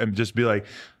interview and just be like,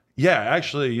 yeah,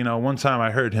 actually, you know, one time I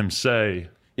heard him say.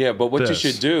 Yeah, but what you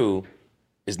should do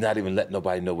is not even let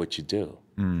nobody know what you do.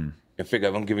 And figure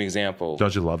out, I'm giving you an example.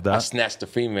 Don't you love that? I snatched a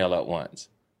female up once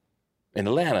in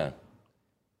Atlanta.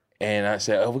 And I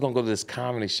said, oh, we're going to go to this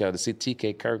comedy show to see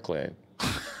TK Kirkland.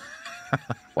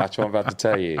 Watch what I'm about to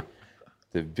tell you.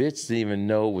 The bitch didn't even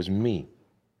know it was me.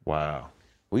 Wow.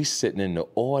 We sitting in the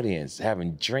audience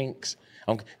having drinks.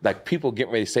 I'm like, people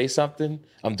getting ready to say something.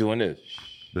 I'm doing this.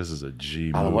 This is a G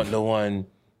move. I don't want no one.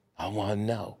 I want to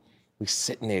know. We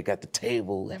sitting there, got the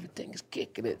table, everything is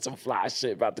kicking it. Some fly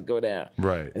shit about to go down.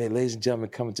 Right. And then, ladies and gentlemen,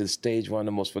 coming to the stage, one of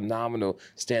the most phenomenal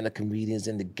stand-up comedians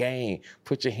in the game.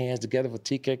 Put your hands together for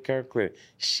TK Kirkland.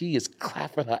 She is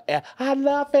clapping her ass. I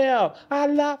love him. I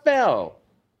love him.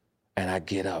 And I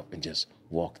get up and just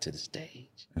walk to the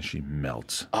stage. And she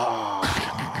melts.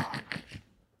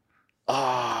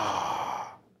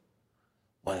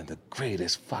 One of the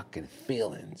greatest fucking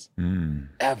feelings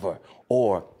ever.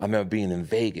 Or I remember being in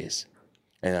Vegas,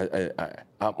 and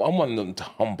I'm one of them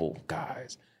humble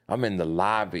guys. I'm in the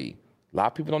lobby. A lot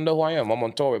of people don't know who I am. I'm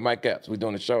on tour with Mike Epps. We're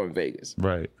doing a show in Vegas.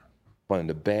 Right. One of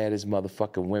the baddest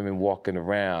motherfucking women walking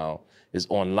around is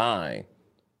online.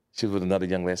 She was with another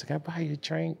young lady. I said, can I buy you a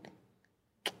drink?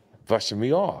 Brushing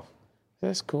me off.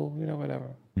 That's cool, you know, whatever.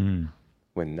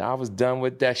 When I was done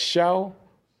with that show,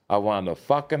 I wound up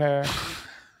fucking her.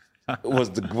 It was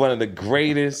one of the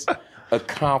greatest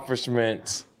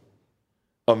accomplishments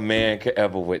a man could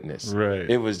ever witness. Right.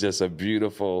 It was just a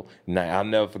beautiful night. I'll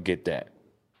never forget that.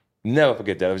 Never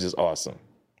forget that. It was just awesome.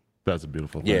 That's a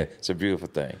beautiful thing. Yeah, it's a beautiful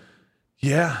thing.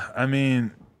 Yeah, I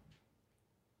mean,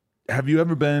 have you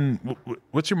ever been,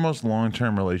 what's your most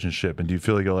long-term relationship? And do you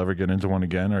feel like you'll ever get into one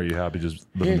again? Or are you happy just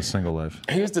living a single life?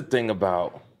 Here's the thing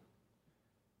about,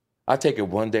 I take it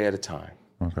one day at a time.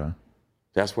 Okay.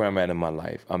 That's where I'm at in my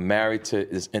life. I'm married to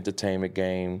this entertainment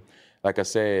game. Like I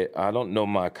said, I don't know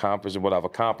my accomplishment, what I've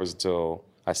accomplished until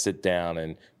I sit down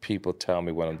and people tell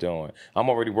me what I'm doing. I'm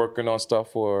already working on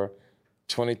stuff for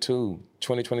 2022,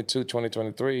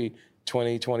 2023,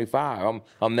 2025.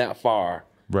 I'm that far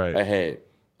ahead.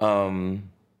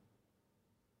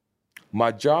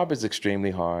 My job is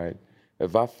extremely hard.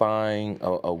 If I find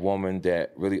a woman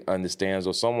that really understands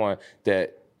or someone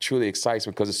that truly excites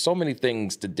me, because there's so many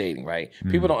things to dating, right?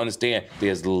 People don't understand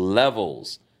there's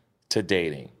levels to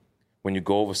dating. When you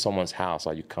go over someone's house,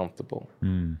 are you comfortable?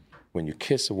 When you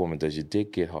kiss a woman, does your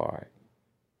dick get hard?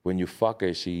 When you fuck her,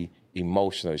 is she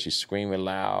emotional? Is she screaming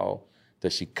loud?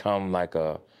 Does she come like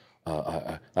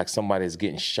like somebody is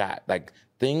getting shot? Like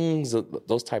things,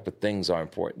 those type of things are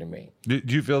important to me. Do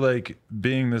you feel like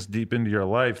being this deep into your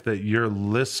life that your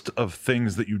list of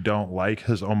things that you don't like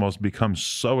has almost become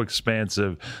so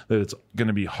expansive that it's going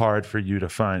to be hard for you to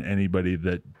find anybody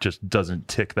that just doesn't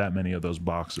tick that many of those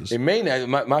boxes? It may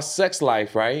not. My sex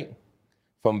life, right?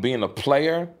 From being a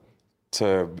player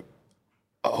to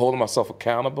holding myself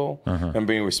accountable and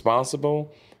being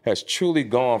responsible has truly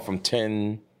gone from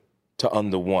 10 to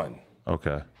under 1.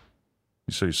 Okay.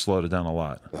 So you slowed it down a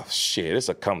lot. Oh, shit, it's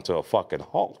come to a fucking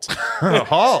halt. A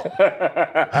halt?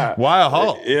 Why a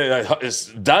halt? Yeah, it's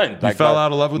done. You fell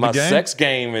out of love with the game? My sex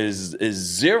game is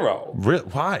zero.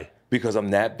 Why? Because I'm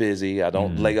that busy. I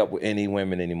don't lay up with any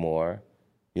women anymore.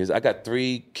 I got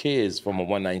 3 kids from a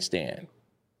one-night stand.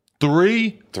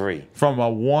 3? 3. From a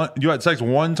one? You had sex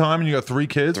one time and you got 3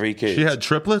 kids? 3 kids. She had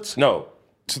triplets? No,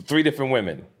 3 different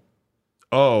women.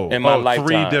 Oh, in my lifetime.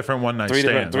 3 different one-night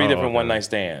stands. 3 different one-night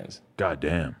stands. God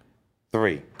damn.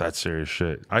 3. That's serious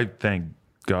shit. I thank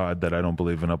God that I don't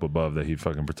believe in up above that he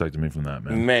fucking protected me from that,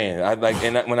 man. Man,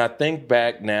 when I think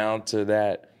back now to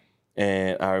that,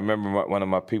 and I remember one of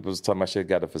my people was telling me I should have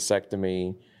got a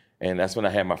vasectomy, and that's when I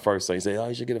had my first son. He said, "Oh,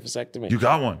 you should get a vasectomy." You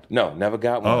got one? No, never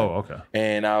got one. Oh, okay.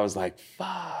 And I was like,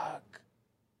 fuck.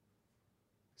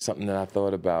 Something that I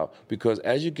thought about. Because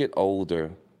as you get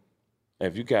older,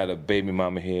 if you got a baby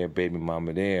mama here, baby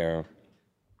mama there,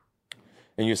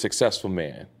 and you're a successful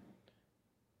man,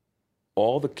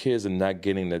 all the kids are not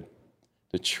getting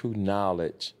the true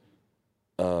knowledge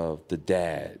of the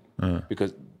dad.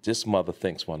 Because this mother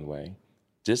thinks one way,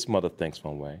 this mother thinks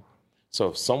one way.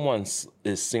 So if someone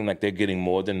is seeing like they're getting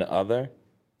more than the other,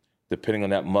 depending on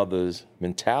that mother's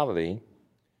mentality,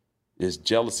 is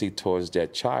jealousy towards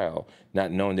that child,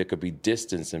 not knowing there could be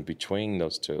distance in between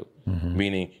those two.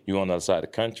 Meaning you're on the other side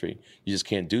of the country. You just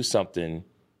can't do something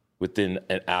within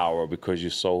an hour because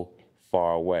you're so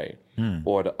far away.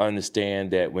 Or to understand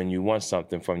that when you want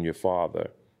something from your father,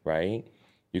 right,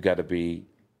 you got to be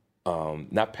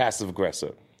not passive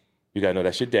aggressive. You got to know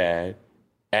that's your dad.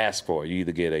 Ask for it. You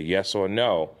either get a yes or a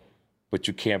no, but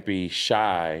you can't be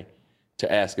shy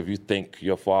to ask if you think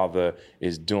your father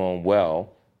is doing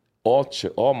well.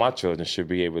 All my children should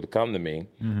be able to come to me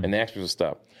and ask me for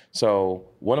stuff. So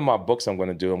one of my books I'm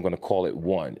going to call it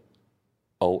One,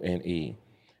 O-N-E.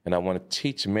 And I want to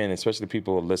teach men, especially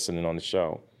people who are listening on the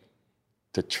show,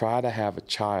 to try to have a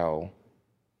child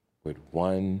with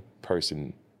one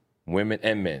person, women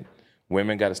and men.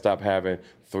 Women got to stop having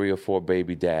 3 or 4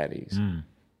 baby daddies.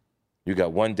 You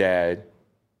got one dad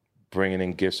bringing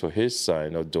in gifts for his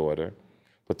son or daughter,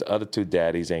 but the other 2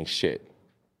 daddies ain't shit.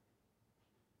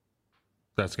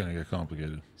 That's going to get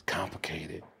complicated. It's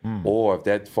complicated. Or if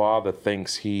that father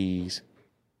thinks he's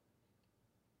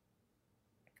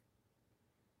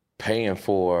paying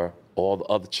for all the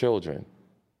other children.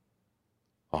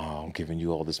 Oh, I'm giving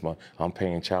you all this money. I'm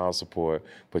paying child support,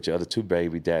 but your other 2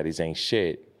 baby daddies ain't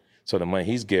shit. So the money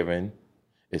he's giving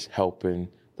is helping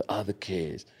the other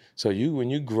kids. So when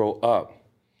you grow up,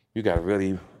 you got to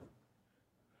really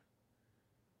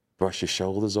brush your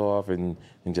shoulders off and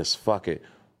just fuck it.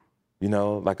 You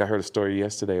know, like I heard a story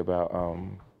yesterday about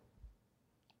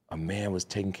a man was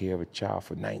taking care of a child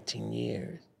for 19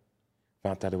 years.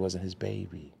 Found out it wasn't his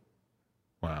baby.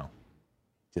 Wow.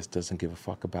 Just doesn't give a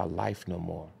fuck about life no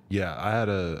more. Yeah, I had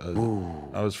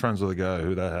I was friends with a guy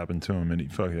who that happened to him, and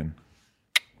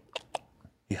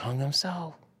he hung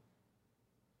himself.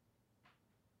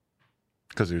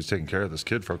 Because he was taking care of this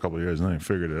kid for a couple of years, and then he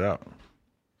figured it out.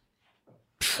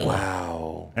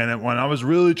 Wow. And when I was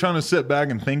really trying to sit back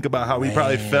and think about how he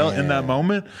probably felt in that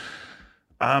moment,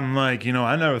 I'm like,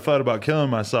 I never thought about killing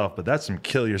myself, but that's some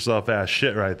kill yourself ass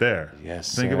shit right there.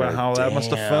 Yes. Think about how that must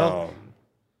have felt.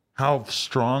 How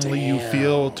strongly you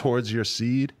feel towards your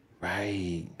seed.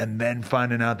 Right. And then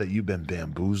finding out that you've been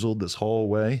bamboozled this whole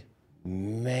way.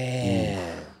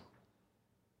 Man.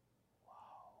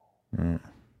 Wow.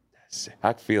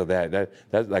 I feel that.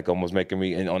 That's like almost making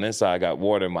me, and on the inside, I got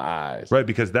water in my eyes. Right,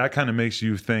 because that kind of makes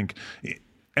you think,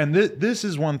 and this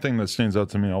is one thing that stands out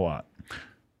to me a lot.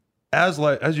 as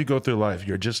you go through life,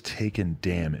 you're just taking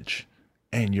damage,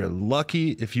 and you're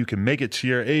lucky if you can make it to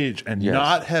your age and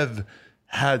not have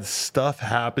had stuff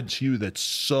happen to you that's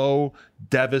so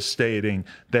devastating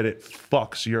that it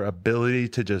fucks your ability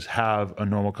to just have a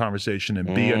normal conversation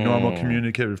and be a normal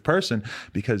communicative person.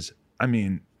 Because, I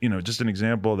mean, you know, just an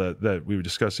example that we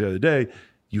discussed the other day,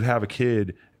 you have a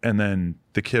kid and then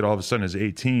the kid all of a sudden is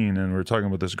 18 and we're talking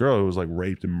about this girl who was like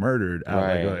raped and murdered at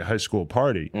like a high school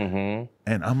party. And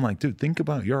I'm like, dude, think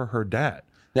about her dad.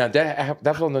 Now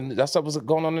that's what was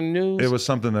going on in the news. It was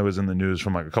something that was in the news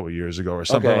from like a couple of years ago or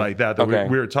something like that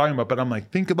we were talking about. But I'm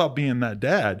like, think about being that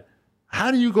dad.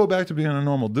 How do you go back to being a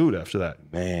normal dude after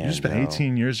that? Man, you spent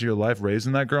 18 years of your life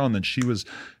raising that girl, and then she was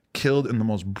killed in the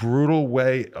most brutal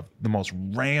way, of the most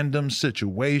random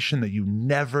situation that you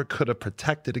never could have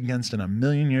protected against in a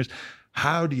million years.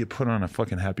 How do you put on a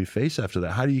fucking happy face after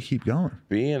that? How do you keep going?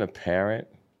 Being a parent,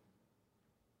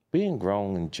 being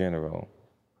grown in general,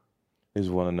 is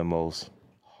one of the most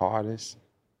hardest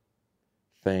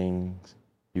things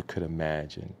you could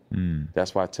imagine.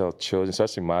 That's why I tell children,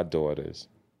 especially my daughters,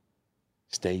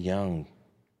 stay young.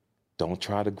 Don't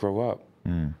try to grow up.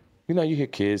 You know, you hear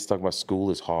kids talk about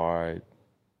school is hard,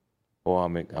 or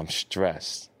I'm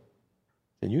stressed.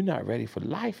 Then you're not ready for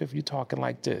life if you're talking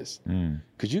like this.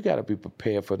 Because you got to be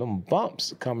prepared for them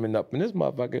bumps coming up in this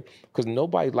motherfucker, because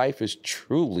nobody's life is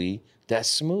truly that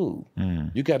smooth.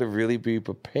 You got to really be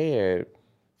prepared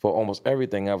for almost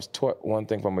everything. I was taught one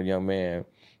thing from a young man.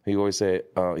 He always said,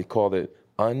 he called it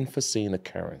unforeseen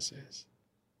occurrences.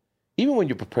 Even when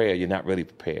you're prepared, you're not really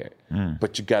prepared.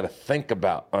 But you got to think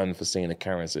about unforeseen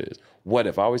occurrences. What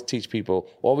if? I always teach people,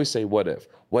 always say, what if?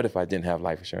 What if I didn't have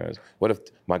life insurance? What if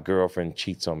my girlfriend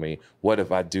cheats on me? What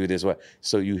if I do this? What?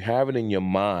 So you have it in your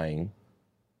mind,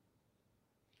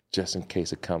 just in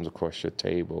case it comes across your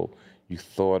table. You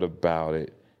thought about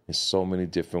it in so many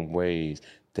different ways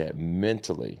that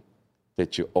mentally,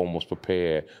 that you're almost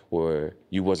prepared, or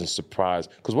you wasn't surprised.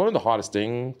 Because one of the hardest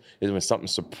things is when something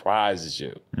surprises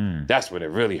you. That's when it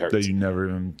really hurts. That you never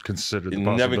even considered the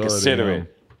possibility. Never consider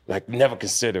it. Like, never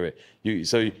consider it.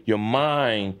 So your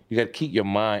mind, you got to keep your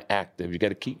mind active. You got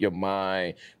to keep your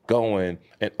mind going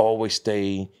and always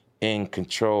stay in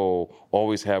control,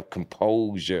 always have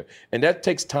composure. And that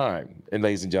takes time. And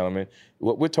ladies and gentlemen,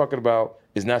 what we're talking about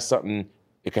is not something,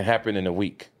 it can happen in a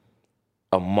week,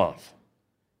 a month.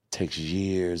 It takes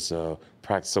years of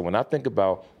practice. So when I think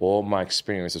about all my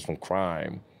experiences from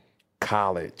crime,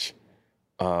 college,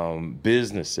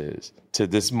 businesses, to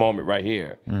this moment right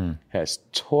here, has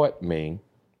taught me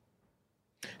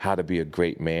how to be a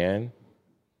great man,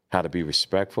 how to be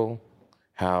respectful,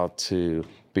 how to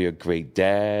be a great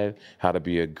dad, how to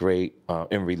be a great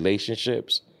in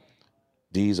relationships.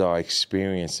 These are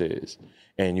experiences,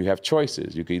 and you have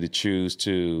choices. You can either choose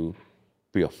to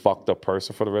be a fucked up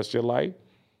person for the rest of your life,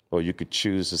 or you could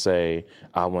choose to say,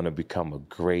 I want to become a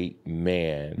great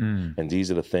man, and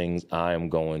these are the things I am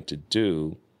going to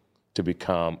do to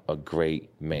become a great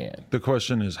man. The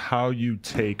question is how you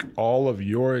take all of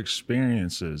your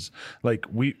experiences. Like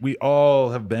we all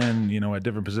have been, you know, at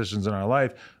different positions in our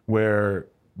life where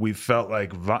we felt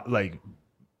like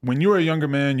when you were a younger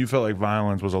man, you felt like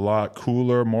violence was a lot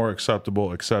cooler, more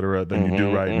acceptable, et cetera, than you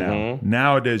do right now.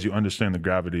 Nowadays, you understand the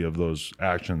gravity of those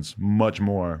actions much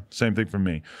more. Same thing for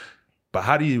me. But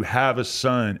how do you have a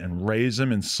son and raise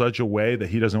him in such a way that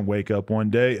he doesn't wake up one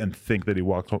day and think that he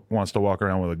wants to walk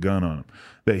around with a gun on him,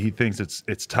 that he thinks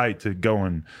it's tight to go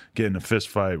and get in a fist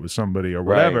fight with somebody or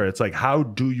whatever? Right. It's like, how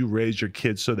do you raise your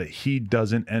kid so that he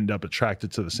doesn't end up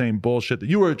attracted to the same bullshit that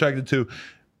you were attracted to?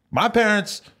 My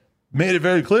parents made it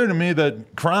very clear to me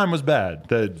that crime was bad,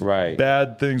 that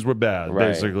bad things were bad,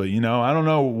 basically. You know, I don't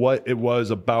know what it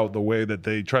was about the way that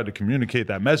they tried to communicate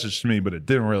that message to me, but it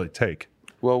didn't really take.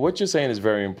 Well, what you're saying is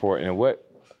very important, and what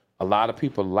a lot of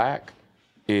people lack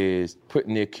is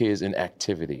putting their kids in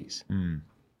activities.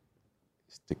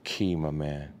 It's the key, my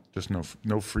man. Just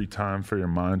no free time for your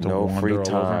mind to wander all over? No free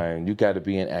time. Over? You got to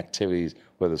be in activities,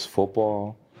 whether it's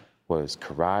football, whether it's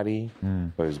karate,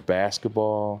 whether it's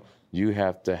basketball. You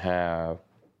have to have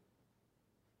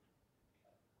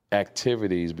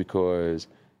activities because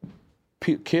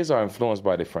kids are influenced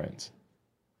by their friends.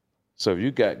 So if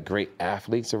you got great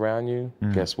athletes around you,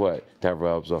 guess what? That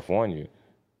rubs off on you.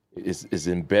 It's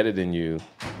embedded in you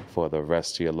for the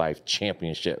rest of your life.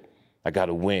 Championship. I got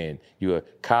to win. Your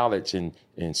college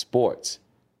in sports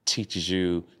teaches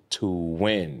you to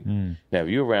win. Now, if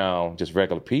you're around just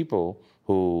regular people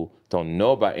who don't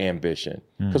know about ambition,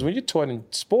 because when you're taught in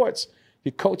sports,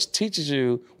 your coach teaches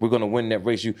you, we're going to win that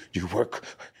race. You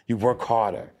work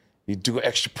harder. You do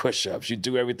extra push-ups. You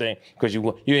do everything because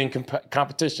you're in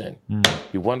competition.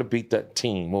 You want to beat that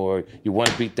team, or you want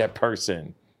to beat that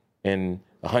person in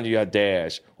a 100-yard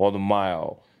dash or the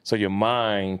mile. So your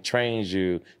mind trains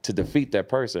you to defeat that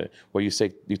person. Where you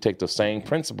take those same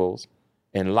principles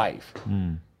in life,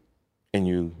 and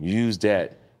you use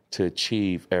that to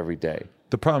achieve every day.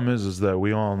 The problem is that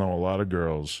we all know a lot of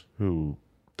girls who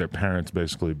their parents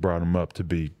basically brought them up to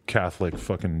be Catholic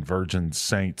fucking virgin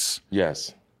saints.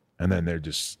 Yes. And then they're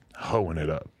just hoeing it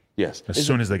up. Yes. As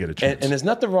soon as they get a chance. And there's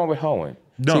nothing wrong with hoeing.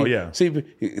 No, See,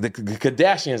 the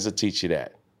Kardashians will teach you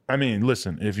that. I mean,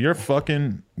 listen, if you're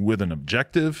fucking with an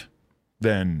objective,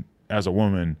 then as a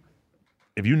woman,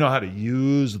 if you know how to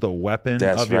use the weapon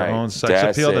of your own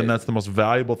sex appeal, then that's the most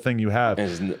valuable thing you have.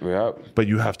 But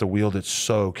you have to wield it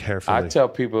so carefully. I tell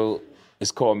people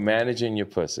it's called managing your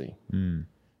pussy.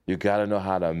 You got to know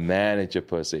how to manage your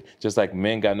pussy. Just like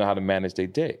men got to know how to manage their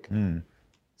dick.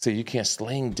 So you can't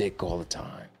sling dick all the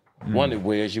time. One, it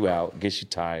wears you out, gets you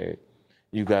tired.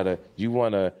 You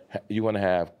want to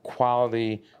have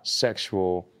quality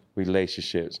sexual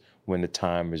relationships when the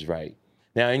time is right.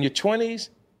 Now, in your 20s,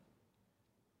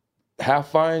 have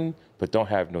fun, but don't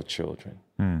have no children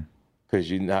because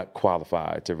you're not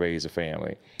qualified to raise a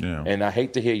family. Yeah. And I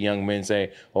hate to hear young men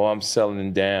say, "Oh, I'm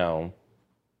settling down,"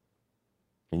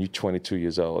 and you're 22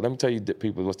 years old. Let me tell you,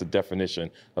 people, what's the definition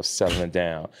of settling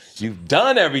down? You've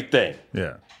done everything.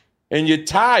 Yeah. And you're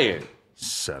tired.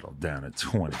 Settle down at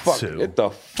 22. What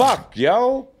the fuck,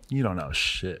 yo? You don't know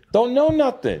shit. Don't know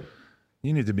nothing.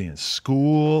 You need to be in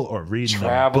school or reading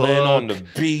Traveling a book. on the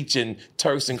beach and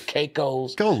Turks and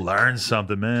Caicos. Go learn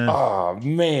something, man. Oh,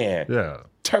 man. Yeah.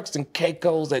 Turks and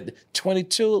Caicos at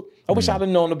 22. I wish I'd have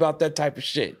known about that type of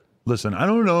shit. Listen, I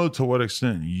don't know to what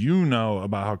extent you know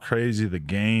about how crazy the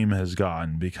game has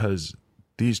gotten, because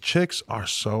these chicks are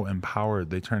so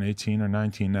empowered. They turn 18 or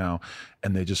 19 now,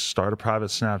 and they just start a private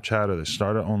Snapchat or they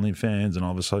start an OnlyFans, and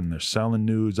all of a sudden they're selling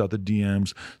nudes out the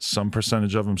DMs. Some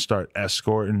percentage of them start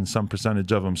escorting. Some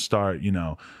percentage of them start,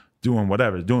 doing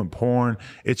whatever, doing porn.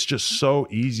 It's just so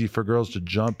easy for girls to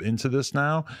jump into this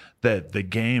now that the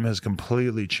game has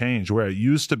completely changed, where it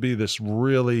used to be this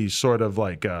really sort of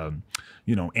like,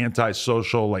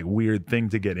 antisocial, like weird thing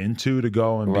to get into, to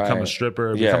go and become a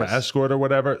stripper, become an escort or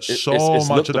whatever. It's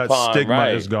much of that stigma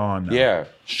is gone now. Yeah.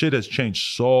 Shit has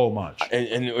changed so much.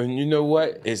 And you know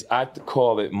what? I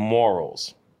call it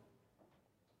morals.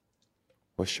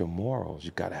 What's your morals? You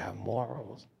got to have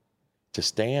morals to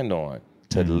stand on,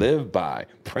 to live by,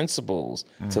 principles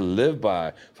to live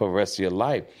by for the rest of your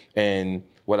life. And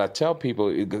what I tell people,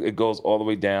 it goes all the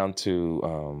way down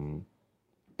to,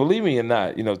 believe me or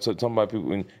not, talking about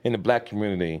people in the black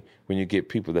community, when you get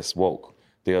people that's woke,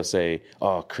 they'll say,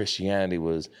 "Oh, Christianity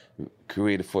was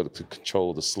created to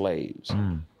control the slaves."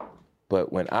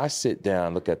 But when I sit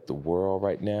down, look at the world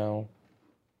right now,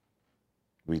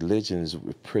 religion is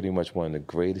pretty much one of the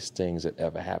greatest things that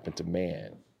ever happened to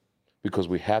man, because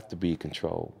we have to be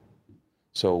controlled.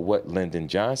 So what Lyndon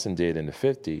Johnson did in the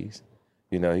 50s,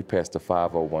 he passed the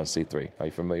 501c3. Are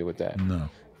you familiar with that? No.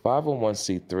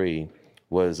 501c3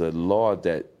 was a law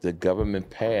that the government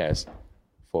passed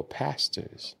for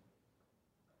pastors,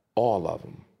 all of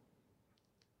them.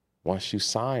 Once you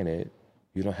sign it,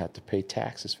 you don't have to pay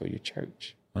taxes for your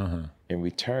church. In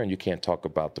return, you can't talk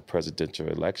about the presidential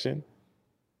election,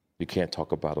 you can't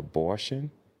talk about abortion,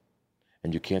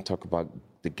 and you can't talk about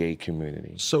the gay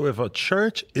community. So if a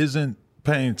church isn't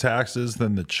paying taxes,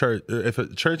 then if a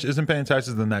church isn't paying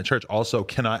taxes, then that church also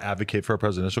cannot advocate for a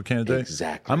presidential candidate?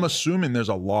 Exactly. I'm assuming there's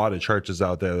a lot of churches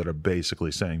out there that are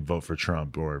basically saying vote for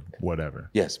Trump or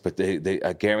whatever. Yes, but they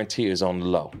I guarantee it's on the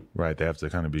low. Right, they have to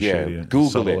kind of be shady and Google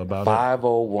subtle it, about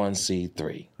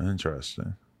 501c3.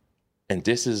 Interesting. And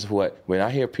this is when I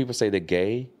hear people say they're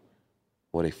gay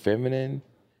or they're feminine,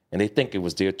 and they think it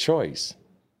was their choice,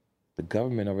 the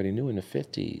government already knew in the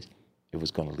 50s it was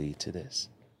going to lead to this.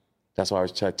 That's why I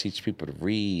was trying to teach people to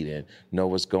read and know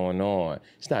what's going on.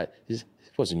 It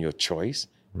wasn't your choice.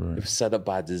 Right. It was set up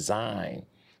by design,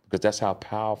 because that's how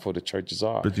powerful the churches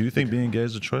are. But do you think being gay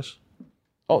is a choice?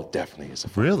 Oh, definitely it's a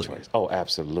choice. Oh,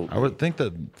 absolutely. I would think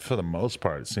that for the most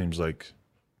part, it seems like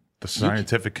the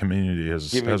scientific community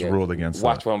has ruled against that.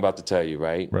 Watch what I'm about to tell you,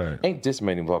 right? Right. Ain't this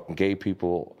many fucking gay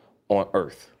people on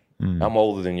Earth. I'm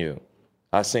older than you.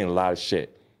 I've seen a lot of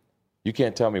shit. You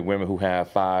can't tell me women who have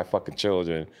 5 fucking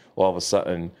children all of a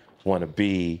sudden want to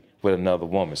be with another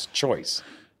woman's choice.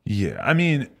 Yeah, I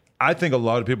mean, I think a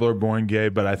lot of people are born gay,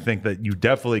 but I think that you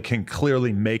definitely can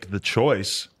clearly make the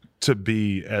choice to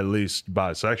be at least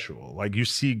bisexual. Like, you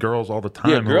see girls all the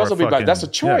time. Yeah, girls will be fucking, that's a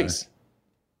choice.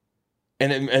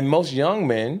 Yeah. And most young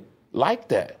men like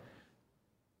that.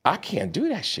 I can't do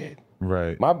that shit.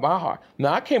 Right. My heart.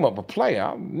 Now, I came up a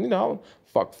player.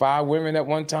 Fuck 5 women at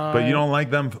one time. But you don't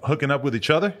like them hooking up with each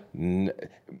other?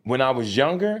 When I was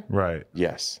younger, right?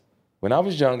 Yes. When I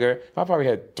was younger, I probably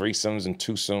had threesomes and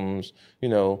twosomes.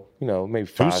 Maybe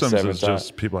 5, 7 Twosomes is times. just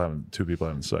two people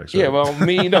having sex. Yeah, right? well,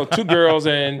 me, 2 girls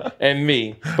and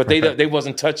me, but they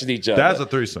wasn't touching each other. That's a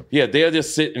threesome. Yeah, they'll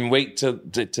just sit and wait till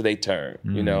they turn.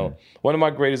 One of my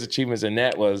greatest achievements in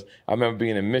that was I remember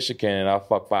being in Michigan and I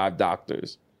fucked 5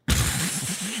 doctors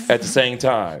at the same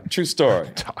time. True story.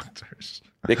 Doctors.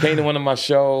 They came to one of my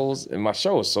shows, and my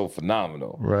show was so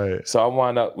phenomenal. Right. So we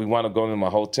wound up going to my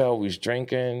hotel. We was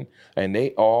drinking, and they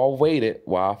all waited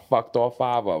while I fucked all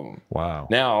 5 of them. Wow.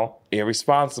 Now,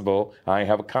 irresponsible, I ain't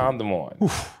have a condom on.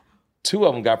 Oof. 2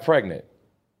 of them got pregnant.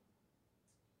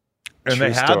 And True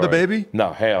they had story. the baby?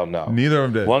 No, hell no. Neither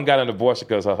of them did. One got an abortion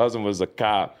because her husband was a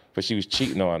cop, but she was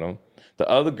cheating on him. The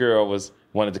other girl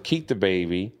wanted to keep the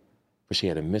baby, but she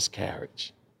had a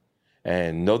miscarriage.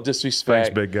 And no disrespect.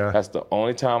 Thanks, big guy. That's the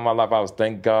only time in my life I was,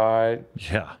 thank God,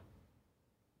 Yeah.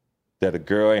 that a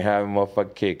girl ain't having a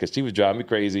motherfucking kid, because she was driving me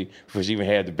crazy before she even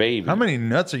had the baby. How many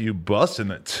nuts are you busting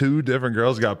that 2 different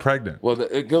girls got pregnant? Well,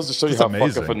 it goes to show you That's how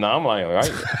amazing. fucking phenomenal I am,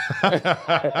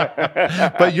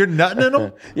 right? But you're nutting in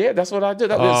them? Yeah, that's what I do.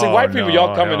 See, Oh, white people, no,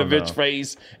 y'all come in hell a bitch no.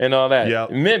 face and all that.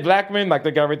 Yep. Men, black men, like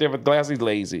the guy right there with glasses,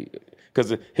 lazy. Because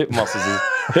the hip muscles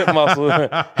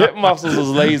is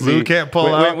lazy. Lou can't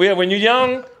pull out. When you're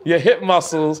young, your hip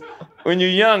muscles, when you're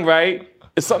young, right?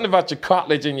 It's something about your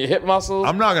cartilage and your hip muscles.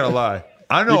 I'm not going to lie.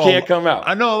 I know You can't come out.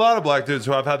 I know a lot of black dudes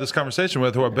who I've had this conversation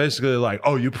with who are basically like,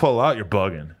 oh, you pull out, you're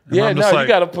bugging. And Yeah, I'm no, just you like,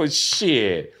 got to put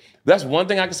shit. That's one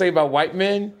thing I can say about white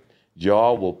men.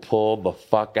 Y'all will pull the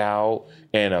fuck out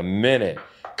in a minute.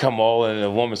 Come all in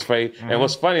a woman's face. And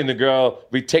what's funny, the girl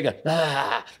be taking,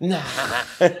 nah.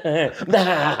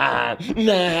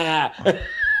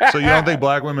 So you don't think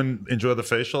black women enjoy the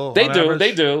facial? They on do, average?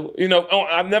 they do.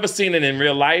 I've never seen it in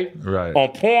real life. Right. On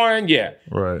porn, yeah.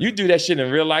 Right. You do that shit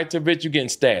in real life to a bitch, you getting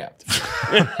stabbed.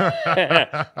 Come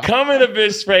in a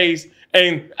bitch's face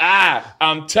and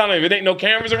I'm telling you, if it ain't no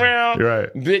cameras around,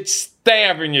 Right. bitch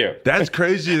stabbing you. That's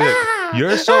crazy that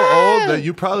you're so old that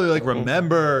you probably like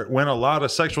remember when a lot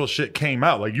of sexual shit came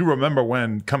out. Like you remember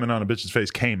when coming on a bitch's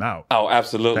face came out. Oh,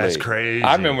 absolutely. That's crazy.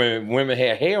 I remember when women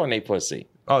had hair on their pussy.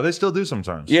 Oh, they still do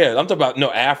sometimes. Yeah, I'm talking about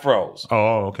afros.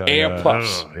 Oh, okay. Air yeah.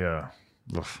 puffs. Ugh, yeah.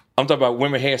 Ugh. I'm talking about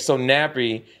women hair so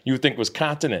nappy you would think it was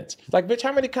continents. Like, bitch,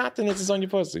 how many continents is on your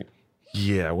pussy?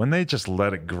 Yeah, when they just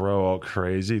let it grow all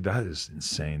crazy, that is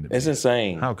insane to me. It's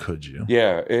insane. How could you?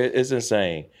 Yeah, it's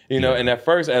insane. And at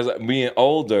first, as being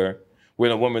older,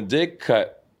 when a woman did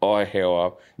cut all her hair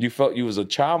off, you felt you was a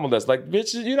child molester. Like,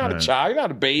 bitch, you're not a child. You're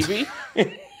not a baby.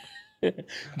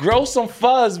 Grow some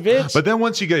fuzz, bitch. But then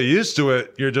once you get used to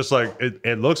it, you're just like,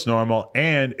 it looks normal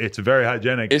and it's very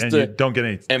hygienic and you don't get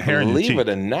any hair in your teeth. And believe it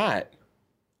or not,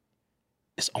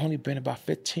 it's only been about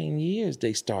 15 years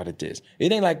they started this.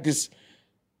 It ain't like this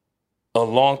a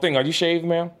long thing. Are you shaved,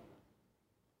 ma'am?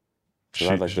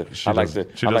 I like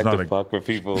to fuck with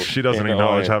people. She doesn't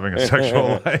acknowledge having a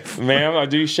sexual life. Ma'am,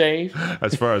 do you shave?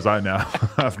 As far as I know.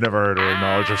 I've never heard her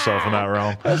acknowledge herself in that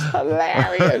realm. That's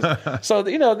hilarious. So,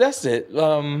 that's it.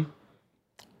 But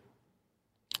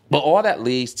all that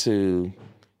leads to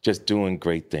just doing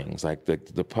great things, like the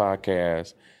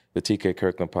podcast, the TK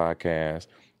Kirkland podcast.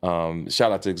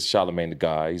 Shout out to Charlamagne the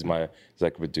Guy. He's my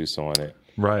executive producer on it.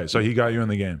 Right. So he got you in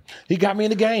the game. He got me in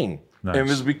the game. Nice. And it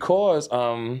was because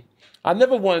I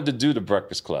never wanted to do the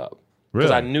Breakfast Club. Because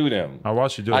Really? I knew them. I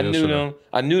watched you do it I knew yesterday. them.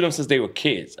 I knew them since they were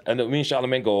kids. I know me and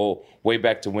Charlamagne go way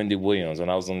back to Wendy Williams, and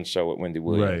I was on the show with Wendy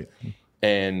Williams. Right.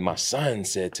 And my son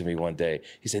said to me one day,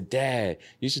 he said, "Dad,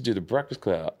 you should do the Breakfast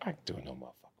Club." I ain't doing no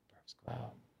motherfucking Breakfast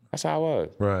Club. That's how I was.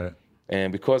 Right.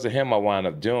 And because of him, I wound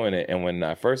up doing it. And when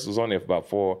I first was on there for about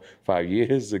 4 or 5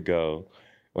 years ago,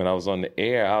 when I was on the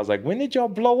air, I was like, when did y'all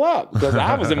blow up? Because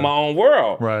I was in my own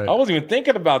world. Right. I wasn't even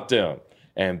thinking about them.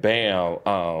 And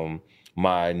bam,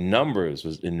 my numbers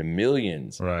was in the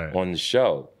millions Right. on the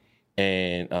show.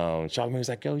 And Charlamagne was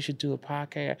like, yo, you should do a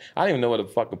podcast. I didn't even know what a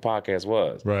fucking podcast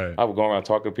was. Right. I would go around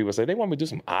talking to people and say, they want me to do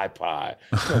some iPod.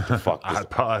 What the fuck is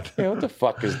iPod. Yeah, what the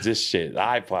fuck is this shit?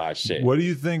 iPod shit. What do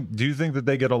you think? Do you think that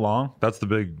they get along? That's the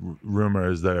big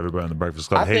rumor, is that everybody in the Breakfast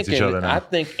Club hates each other now. I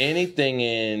think anything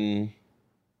in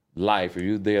life, if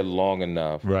you're there long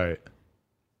enough, Right.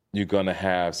 you're going to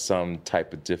have some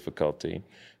type of difficulty.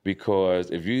 Because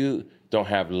if you don't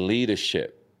have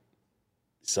leadership,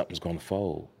 something's going to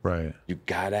fold. Right. You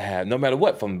got to have, no matter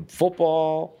what, from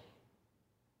football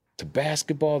to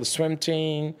basketball, the swim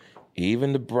team,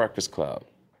 even the Breakfast Club.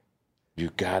 You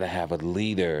got to have a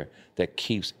leader that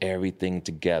keeps everything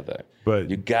together. But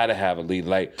you got to have a leader.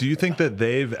 Like, do you think that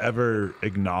they've ever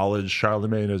acknowledged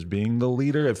Charlemagne as being the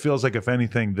leader? It feels like, if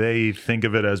anything, they think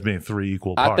of it as being 3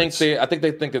 equal parts. I think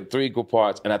they think of 3 equal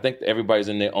parts, and I think everybody's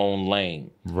in their own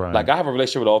lane. Right. Like, I have a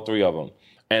relationship with all 3 of them,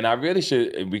 and I really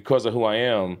should, because of who I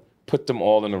am, put them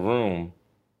all in a room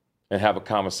and have a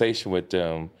conversation with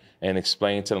them and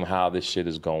explain to them how this shit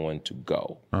is going to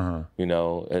go. You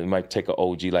know, it might take an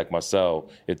OG like myself,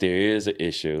 if there is an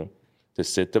issue, to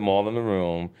sit them all in the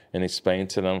room and explain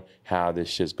to them how this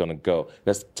shit's going to go.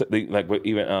 That's like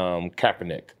even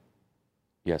Kaepernick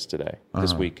yesterday,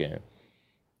 this weekend.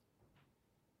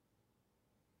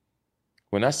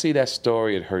 When I see that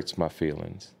story, it hurts my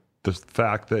feelings. The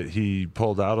fact that he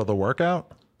pulled out of the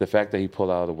workout? The fact that he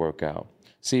pulled out of the workout.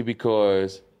 See,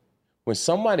 because when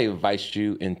somebody invites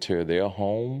you into their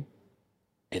home,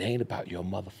 it ain't about your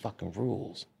motherfucking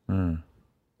rules.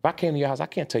 If I came to your house, I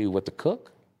can't tell you what to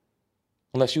cook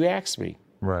unless you ask me.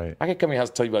 Right. I can't come to your house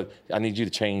and tell you about, I need you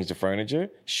to change the furniture.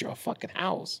 It's your fucking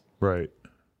house. Right.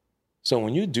 So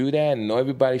when you do that and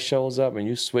everybody shows up and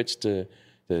you switch to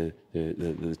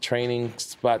the training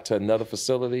spot to another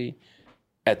facility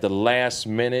at the last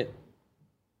minute,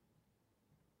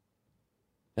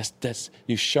 that's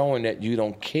you showing that you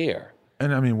don't care.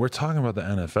 And I mean, we're talking about the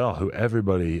NFL, who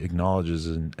everybody acknowledges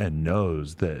and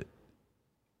knows that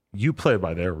you play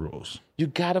by their rules. You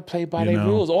gotta play by their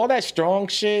rules. All that strong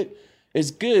shit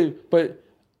is good, but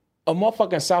a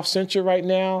motherfucking South Central right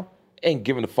now ain't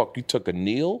giving a fuck you took a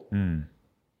kneel.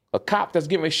 A cop that's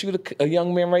getting ready to shoot a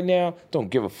young man right now don't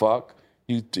give a fuck.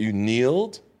 You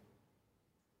kneeled.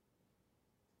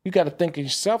 You got to think of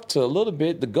yourself to a little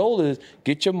bit. The goal is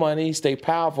get your money, stay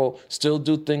powerful, still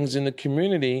do things in the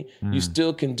community. You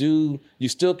still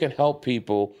can help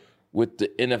people with the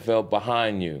NFL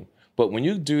behind you. But when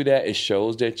you do that, it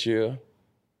shows that you're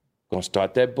going to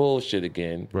start that bullshit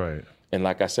again. Right. And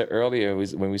like I said earlier,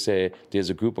 when we said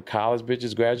there's a group of college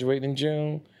bitches graduating in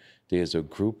June, there's a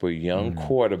group of young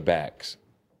quarterbacks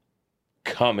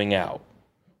coming out.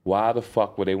 Why the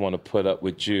fuck would they want to put up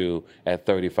with you at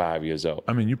 35 years old?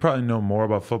 I mean, you probably know more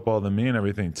about football than me and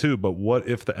everything too, but what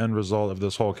if the end result of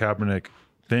this whole Kaepernick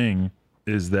thing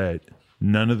is that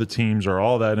none of the teams are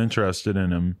all that interested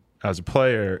in him as a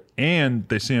player, and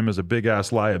they see him as a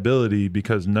big-ass liability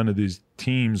because none of these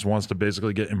teams wants to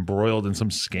basically get embroiled in some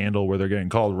scandal where they're getting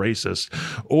called racist,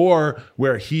 or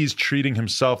where he's treating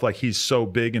himself like he's so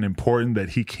big and important that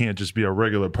he can't just be a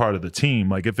regular part of the team.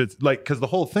 Like, if it's like, because the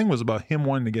whole thing was about him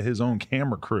wanting to get his own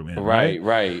camera crew in, right?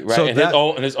 So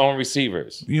and his own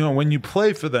receivers. You know, when you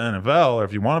play for the NFL, or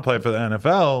if you want to play for the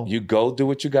NFL, you go do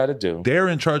what you got to do. They're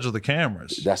in charge of the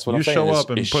cameras. That's what I'm saying. You show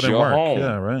up and put in work. Home.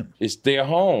 Yeah, right. It's their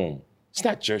home. It's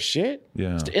not your shit.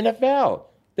 Yeah. It's the NFL.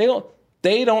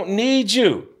 They don't need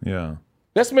you. Yeah.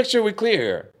 Let's make sure we're clear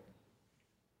here.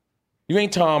 You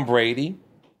ain't Tom Brady.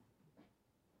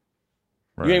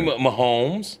 Right. You ain't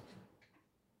Mahomes.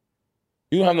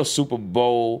 You don't have no Super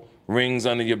Bowl rings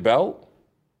under your belt.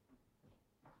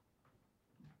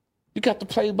 You got to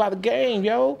play by the game,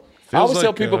 yo. I always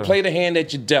tell people, play the hand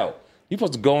that you dealt. You're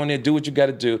supposed to go in there, do what you got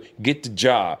to do, get the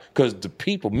job. Because the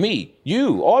people, me,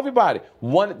 you, everybody,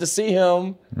 wanted to see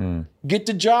him get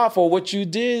the job for what you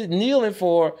did, kneeling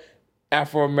for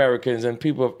Afro-Americans and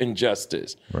people of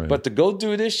injustice. Right. But to go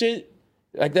do this shit,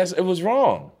 like it was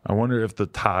wrong. I wonder if the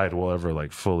tide will ever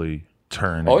like fully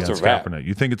turn against Kaepernick.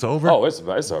 You think it's over? Oh, it's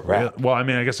a wrap. Well, I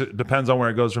mean, I guess it depends on where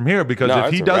it goes from here, because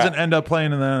if he doesn't end up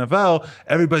playing in the NFL,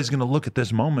 everybody's going to look at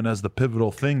this moment as the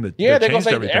pivotal thing that they're going to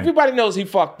say everything. Everybody knows he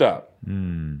fucked up.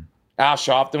 Al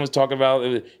Sharpton was talking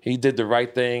about he did the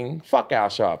right thing. Fuck Al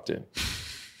Sharpton.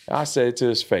 I said it to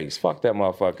his face. Fuck that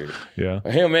motherfucker. Yeah.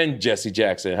 Him and Jesse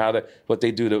Jackson, what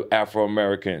they do to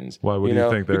Afro-Americans. Why would you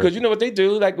think that? Because you know what they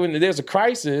do? Like when there's a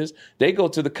crisis, they go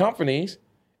to the companies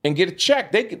and get a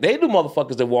check. They do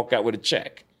motherfuckers that walk out with a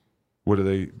check. What do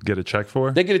they get a check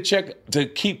for? They get a check to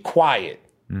keep quiet.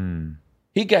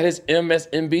 He got his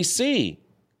MSNBC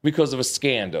because of a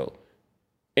scandal.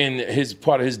 And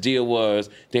part of his deal was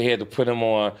they had to put him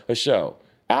on a show.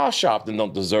 Al Sharpton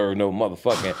don't deserve no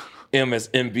motherfucking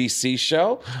MSNBC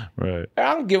show. Right.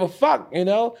 I don't give a fuck,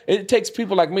 It takes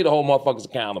people like me to hold motherfuckers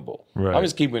accountable. Right. I'm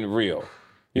just keeping it real.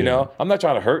 You know, I'm not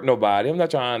trying to hurt nobody. I'm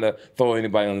not trying to throw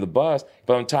anybody under the bus,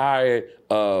 but I'm tired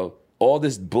of all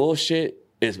this bullshit.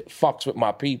 It fucks with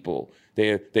my people.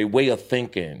 Their way of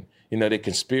thinking, their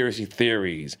conspiracy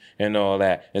theories and all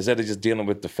that, instead of just dealing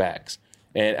with the facts.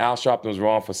 And Al Sharpton was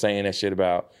wrong for saying that shit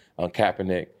about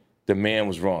Kaepernick. The man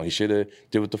was wrong. He should have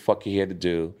did what the fuck he had to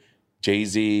do.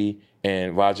 Jay-Z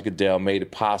and Roger Goodell made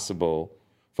it possible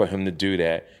for him to do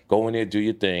that. Go in there, do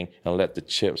your thing, and let the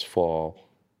chips fall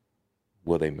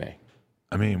where they may.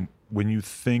 I mean, when you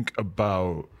think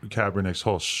about Kaepernick's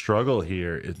whole struggle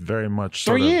here, it's very much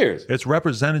 3 years. It's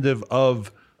representative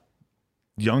of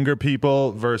younger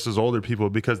people versus older people,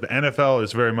 because the NFL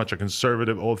is very much a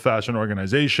conservative, old-fashioned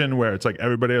organization where it's like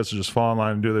everybody else to just fall in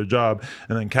line and do their job.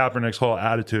 And then Kaepernick's whole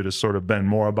attitude has sort of been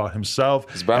more about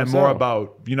himself more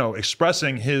about,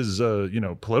 expressing his,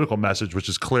 political message, which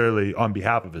is clearly on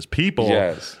behalf of his people.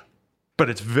 Yes. But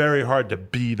it's very hard to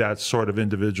be that sort of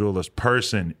individualist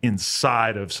person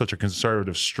inside of such a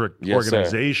conservative, strict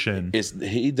organization.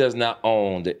 He does not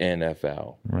own the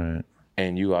NFL. Right.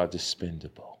 And you are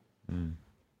dispendable. They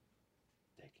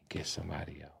can get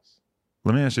somebody else.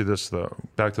 Let me ask you this, though.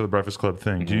 Back to the Breakfast Club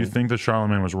thing. Do you think that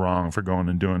Charlamagne was wrong for going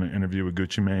and doing an interview with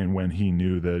Gucci Mane when he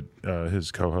knew that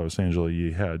his co-host, Angela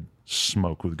Yee, had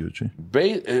smoke with Gucci?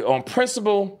 On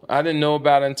principle, I didn't know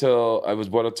about it until I was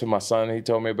brought up to my son. He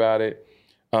told me about it.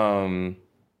 The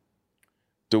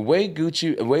way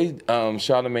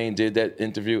Charlamagne did that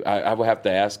interview, I would have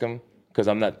to ask him because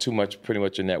I'm not pretty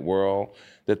much in that world.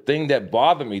 The thing that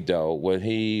bothered me, though, when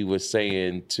he was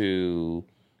saying to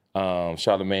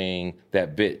Charlamagne,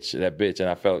 that bitch, and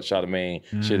I felt Charlamagne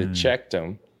should have checked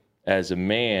him as a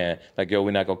man, like, yo,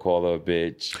 we're not gonna call her a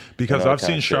bitch. Because I've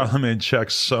seen Charlamagne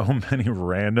check so many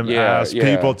random ass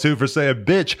people too for saying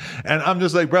bitch, and I'm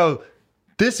just like, bro,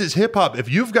 this is hip hop. If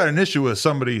you've got an issue with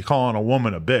somebody calling a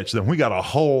woman a bitch, then we got a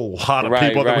whole lot of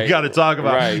people that we got to talk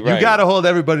about. You got to hold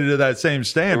everybody to that same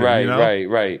standard.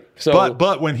 Right. So,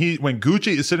 but when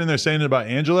Gucci is sitting there saying it about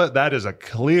Angela, that is a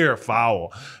clear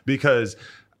foul, because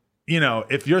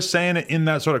if you're saying it in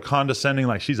that sort of condescending,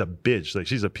 like she's a bitch, like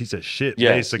she's a piece of shit,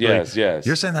 basically. Yes.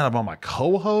 You're saying that about my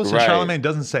co-host, and Charlamagne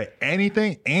doesn't say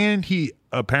anything, and he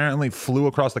apparently flew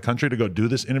across the country to go do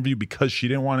this interview because she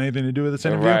didn't want anything to do with this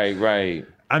interview. Right.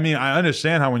 I mean, I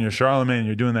understand how when you're Charlamagne and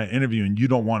you're doing that interview and you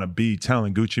don't want to be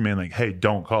telling Gucci Mane, like, hey,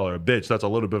 don't call her a bitch. That's a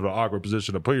little bit of an awkward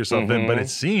position to put yourself in, but it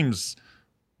seems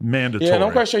mandatory. Yeah, and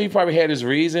I'm quite sure he probably had his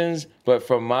reasons, but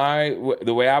from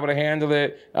the way I would have handled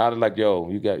it, I'd have like, yo,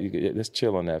 you got let's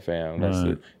chill on that, fam. That's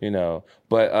it,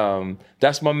 But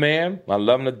that's my man. I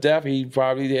love him to death. He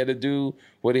probably had to do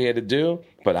what he had to do,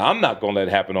 but I'm not gonna let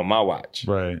it happen on my watch.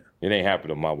 Right. It ain't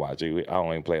happening on my watch. I don't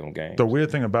even play them games. The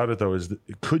weird thing about it, though, is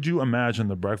could you imagine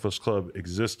the Breakfast Club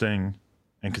existing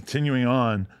and continuing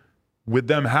on with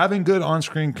them having good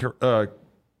on-screen,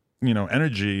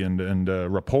 energy and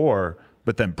rapport,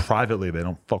 but then privately they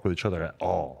don't fuck with each other at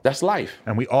all? That's life.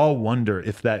 And we all wonder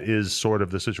if that is sort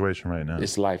of the situation right now.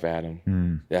 It's life,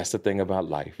 Adam. That's the thing about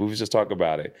life. We was just talking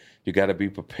about it. You got to be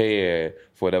prepared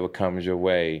for whatever comes your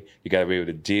way. You got to be able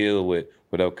to deal with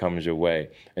whatever comes your way.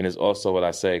 And there's also what I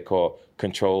say called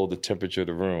control the temperature of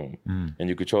the room. And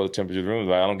you control the temperature of the room.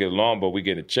 Like, I don't get along, but we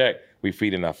get a check. We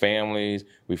feeding our families.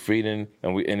 We feeding,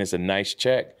 and it's a nice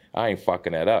check. I ain't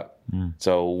fucking that up.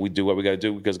 So we do what we got to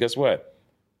do, because guess what?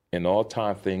 In all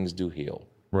time, things do heal.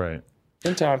 Right.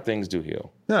 In time, things do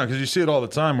heal. Yeah, because you see it all the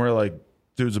time where, like,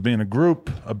 dudes will be in a group,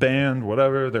 a band,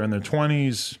 whatever. They're in their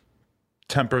 20s.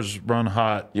 Tempers run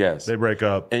hot. Yes. They break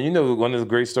up. And one of the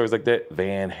great stories like that,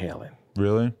 Van Halen.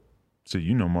 Really? See,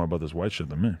 you know more about this white shit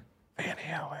than me. Van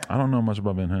Halen. I don't know much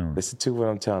about Van Halen. Listen to what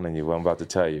I'm telling you, what I'm about to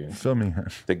tell you. Fill me.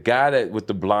 The guy with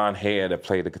the blonde hair that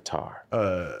played the guitar.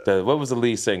 What was the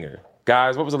lead singer?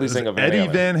 Guys, what was the lead singer of Van Eddie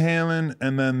Halen? Van Halen,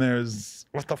 and then there's...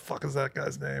 What the fuck is that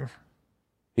guy's name?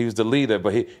 He was the leader,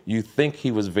 but you think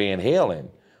he was Van Halen,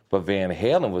 but Van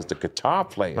Halen was the guitar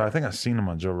player. But I think I've seen him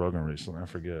on Joe Rogan recently. I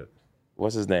forget.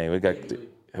 What's his name?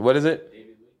 What is it?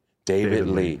 David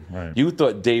Lee. Right. You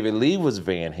thought David Lee was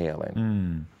Van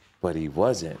Halen, but he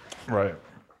wasn't. Right.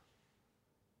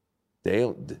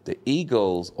 The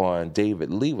egos on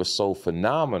David Lee were so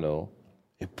phenomenal,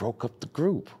 it broke up the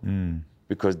group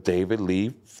because David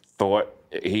Lee thought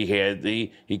he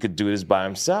could do this by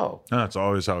himself. That's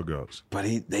always how it goes. But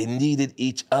they needed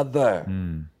each other.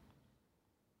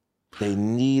 They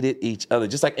needed each other,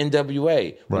 just like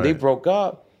NWA. When they broke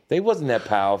up, they wasn't that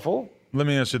powerful. Let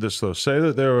me ask you this, though. Say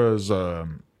that there was,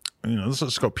 let's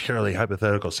just go purely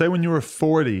hypothetical. Say when you were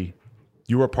 40,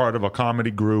 you were part of a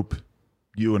comedy group,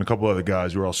 you and a couple other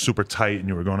guys, you were all super tight and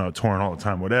you were going out touring all the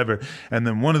time, whatever. And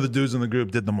then one of the dudes in the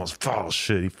group did the most foul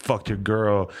shit. He fucked your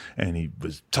girl and he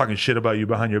was talking shit about you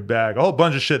behind your back. A whole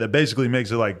bunch of shit that basically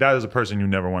makes it like that is a person you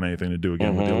never want anything to do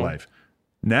again with your life.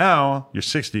 Now, you're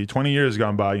 60, 20 years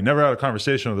gone by, you never had a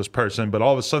conversation with this person, but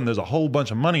all of a sudden there's a whole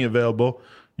bunch of money available.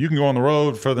 You can go on the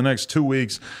road for the next 2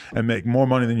 weeks and make more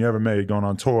money than you ever made going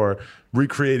on tour,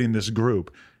 recreating this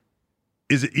group.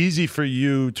 is it easy for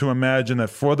you to imagine that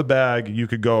for the bag, you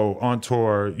could go on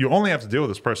tour? You only have to deal with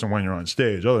this person when you're on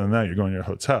stage. Other than that, you're going to your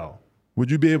hotel.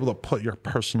 Would you be able to put your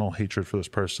personal hatred for this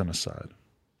person aside?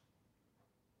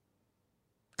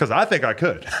 Because I think I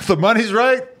could. If the money's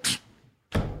right,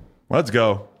 let's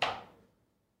go.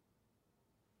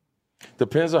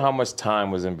 Depends on how much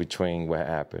time was in between what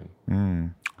happened.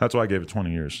 That's why I gave it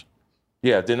 20 years.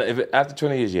 Yeah, then after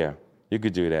 20 years, yeah, you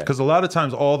could do that. Because a lot of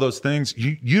times, all those things,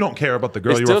 you don't care about the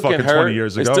girl you were fucking 20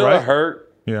 years ago, it's still right?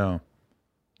 hurt. Yeah.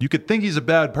 You could think he's a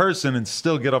bad person and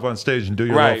still get up on stage and do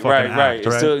your little fucking act, right?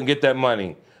 And still get that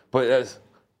money. But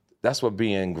that's what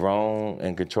being grown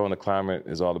and controlling the climate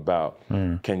is all about.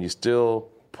 Can you still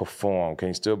perform? Can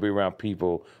you still be around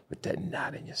people with that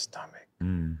knot in your stomach?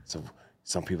 So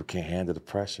some people can't handle the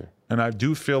pressure. And I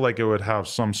do feel like it would have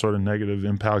some sort of negative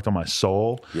impact on my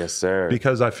soul. Yes, sir.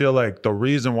 Because I feel like the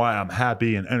reason why I'm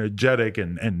happy and energetic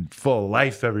and full of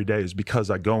life every day is because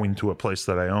I go into a place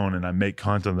that I own and I make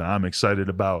content that I'm excited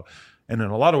about. And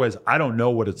in a lot of ways, I don't know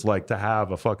what it's like to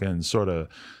have a fucking sort of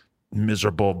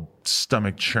miserable,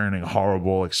 stomach churning,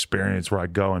 horrible experience where I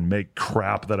go and make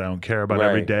crap that I don't care about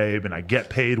every day, and I get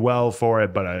paid well for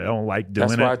it, but I don't like doing it.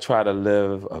 That's why I try to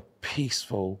live a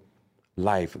peaceful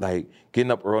life, like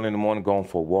getting up early in the morning, going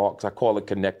for walks. I call it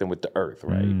connecting with the earth,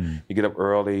 right? You get up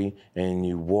early and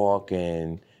you walk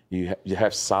and you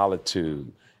have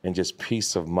solitude and just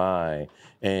peace of mind.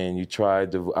 And you try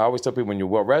to, I always tell people when you're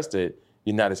well rested,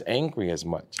 you're not as angry as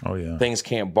much. Oh, yeah. Things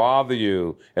can't bother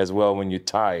you as well when you're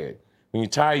tired. When you're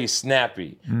tired, you're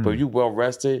snappy. But if you're well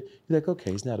rested, you're like,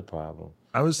 okay, it's not a problem.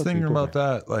 I was thinking about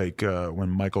that, like when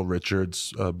Michael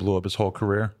Richards blew up his whole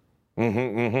career.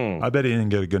 I bet he didn't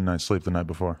get a good night's sleep the night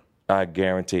before. I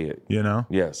guarantee it. You know?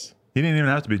 Yes. He didn't even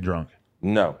have to be drunk.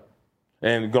 No.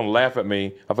 And you're going to laugh at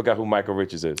me. I forgot who Michael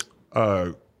Richards is.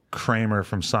 Kramer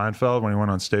from Seinfeld, when he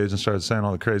went on stage and started saying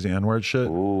all the crazy N-word shit.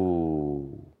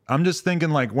 Ooh. I'm just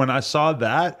thinking, like, when I saw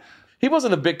that. He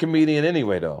wasn't a big comedian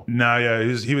anyway, though. No, yeah,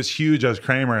 he was huge as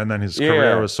Kramer, and then his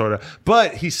career was sort of.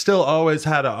 But he still always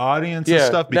had an audience and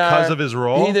stuff because of his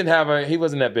role. He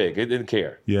wasn't that big. He didn't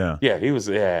care. Yeah. Yeah, he was.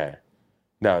 Yeah.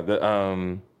 No,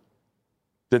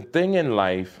 the thing in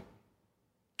life,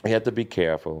 you have to be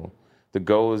careful. The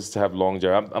goal is to have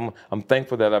longevity. I'm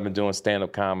thankful that I've been doing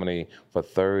stand-up comedy for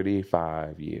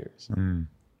 35 years.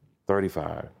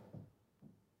 35.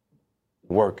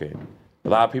 Working. A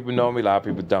lot of people know me, a lot of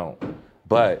people don't.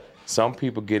 But some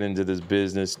people get into this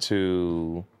business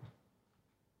to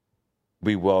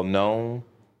be well known.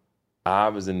 I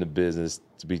was in the business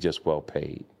to be just well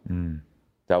paid.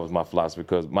 That was my philosophy,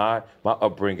 because my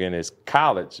upbringing is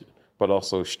college, but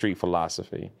also street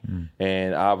philosophy.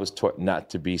 And I was taught not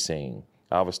to be seen.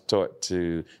 I was taught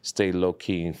to stay low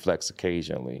key and flex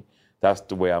occasionally. That's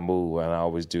the way I move, and I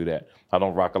always do that. I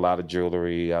don't rock a lot of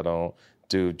jewelry. I don't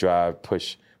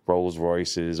push Rolls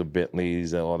Royces or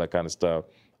Bentleys and all that kind of stuff.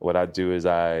 What I do is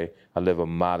I live a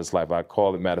modest life. I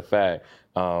call it, matter of fact,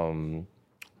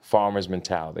 farmer's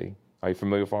mentality. Are you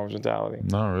familiar with farmer's mentality?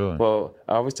 Not really. Well,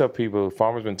 I always tell people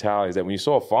farmer's mentality is that when you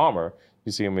saw a farmer,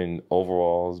 you see them in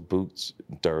overalls, boots,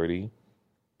 dirty.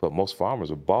 But most farmers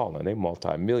are balling. They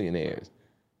multi-millionaires.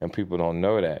 And people don't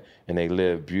know that. And they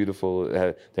live beautiful,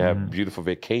 they have beautiful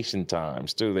vacation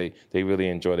times too. They really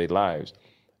enjoy their lives.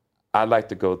 I like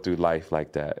to go through life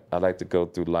like that. I like to go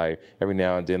through life every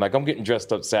now and then. Like, I'm getting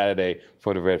dressed up Saturday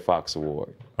for the Red Fox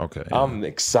Award. Okay. I'm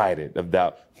excited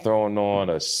about throwing on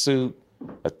a suit,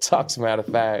 a tux, matter of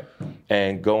fact,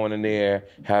 and going in there,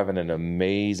 having an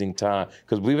amazing time.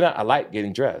 Because believe it or not, I like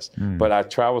getting dressed. But I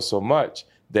travel so much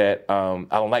that I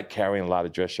don't like carrying a lot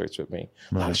of dress shirts with me,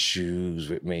 a lot of shoes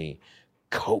with me,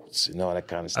 coats and all that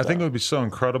kind of stuff. I think it would be so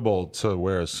incredible to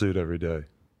wear a suit every day.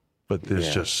 But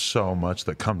there's just so much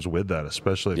that comes with that,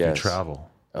 especially if you travel.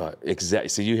 Exactly.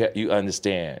 So you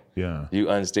understand. Yeah. You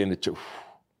understand the truth.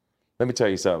 Let me tell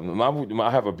you something. I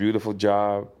have a beautiful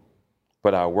job,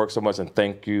 but I work so much, and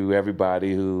thank you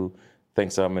everybody who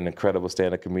thinks I'm an incredible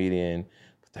stand-up comedian.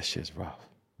 But that shit's rough.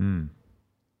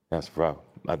 That's rough.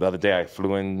 Like the other day I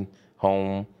flew in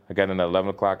home. I got in at 11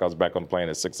 o'clock. I was back on the plane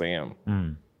at 6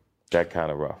 a.m. That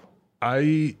kind of rough.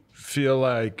 I feel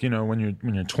like, when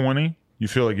you're 20, you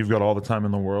feel like you've got all the time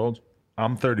in the world.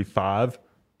 I'm 35,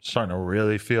 starting to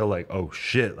really feel like, oh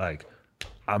shit, like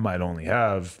I might only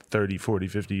have 30, 40,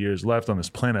 50 years left on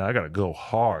this planet. I got to go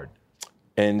hard.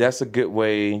 And that's a good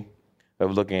way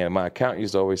of looking at it. My accountant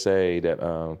used to always say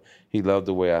that he loved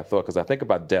the way I thought, because I think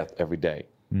about death every day.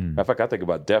 In fact, I think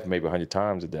about death maybe 100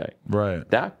 times a day. Right.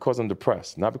 Not because I'm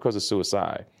depressed, not because of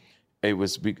suicide.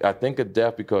 I think of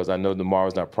death because I know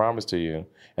tomorrow's not promised to you,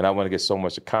 and I want to get so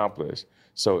much accomplished.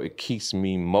 So it keeps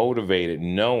me motivated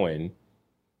knowing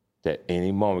that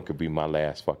any moment could be my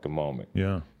last fucking moment.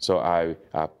 Yeah. So I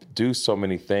do so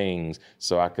many things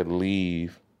so I could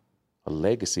leave a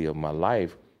legacy of my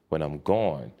life when I'm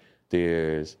gone.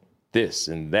 There's this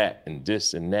and that and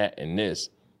this and that and this.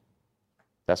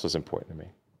 That's what's important to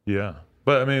me. Yeah.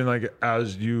 But I mean, like,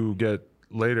 as you get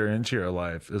later into your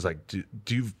life, is like, do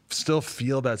you still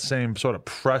feel that same sort of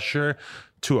pressure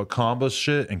to accomplish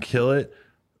shit and kill it?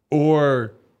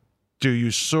 Or do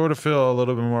you sort of feel a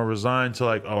little bit more resigned to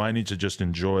like, oh, I need to just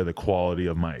enjoy the quality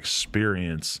of my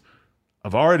experience?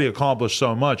 I've already accomplished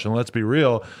so much. And let's be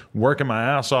real, working my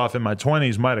ass off in my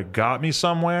 20s might have got me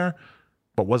somewhere.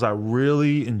 But was I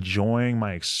really enjoying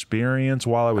my experience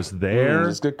while I was there?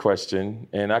 That's a good question.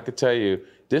 And I could tell you,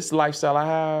 this lifestyle I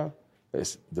have,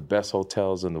 it's the best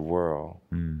hotels in the world,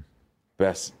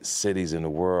 best cities in the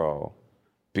world,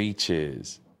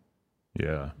 beaches,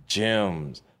 Yeah.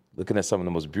 gyms, looking at some of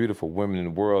the most beautiful women in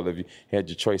the world. If you had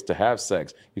your choice to have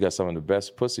sex, you got some of the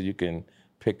best pussy you can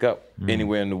pick up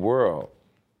anywhere in the world.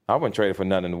 I wouldn't trade it for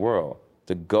nothing in the world.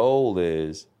 The goal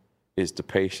is to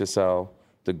pace yourself.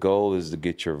 The goal is to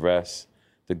get your rest.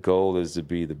 The goal is to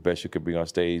be the best you could be on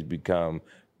stage, become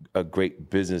a great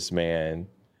businessman,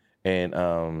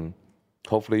 and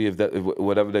hopefully, if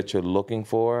whatever that you're looking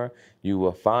for, you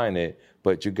will find it.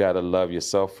 But you got to love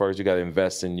yourself first. You got to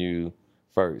invest in you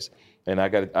first. And I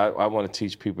want to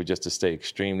teach people just to stay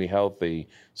extremely healthy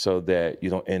so that you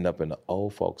don't end up in the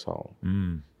old folks'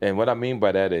 home. And what I mean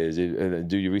by that is,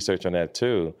 do your research on that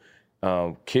too.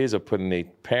 Kids are putting their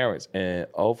parents in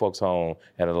old folks' home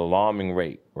at an alarming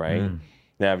rate, right?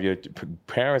 Now, if your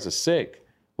parents are sick,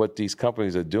 what these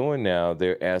companies are doing now,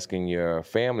 they're asking your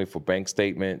family for bank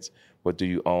statements, what do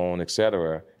you own, et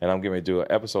cetera. And I'm getting ready to do an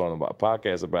episode on a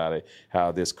podcast about it,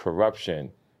 how there's corruption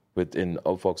within the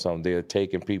old folks' home. They're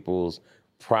taking people's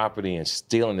property and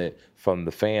stealing it from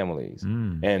the families.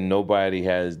 And nobody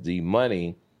has the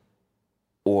money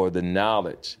or the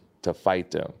knowledge to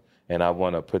fight them. And I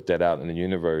want to put that out in the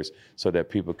universe so that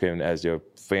people can, as your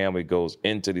family goes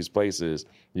into these places,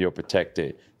 you're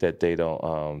protected, that they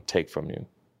don't take from you.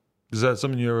 Is that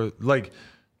something you're like,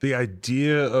 the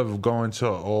idea of going to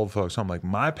an old folks home? Like,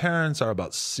 my parents are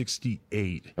about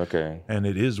 68. Okay. And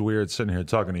it is weird sitting here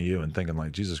talking to you and thinking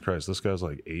like, Jesus Christ, this guy's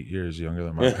like 8 years younger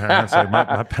than my parents. Like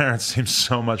my parents seem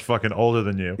so much fucking older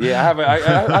than you. Yeah,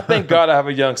 I thank God I have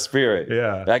a young spirit.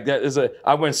 Yeah. Like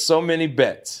I win so many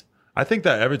bets. I think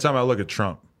that every time I look at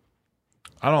Trump,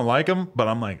 I don't like him, but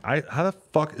I'm like, how the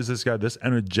fuck is this guy this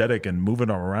energetic and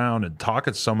moving around and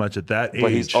talking so much at that age?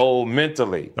 But he's old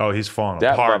mentally. Oh, he's falling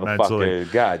That apart motherfucker, mentally.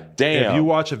 God damn. If you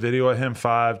watch a video of him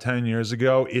 5-10 years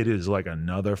ago, it is like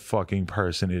another fucking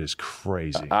person. It is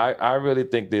crazy. I really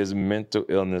think there's mental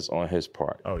illness on his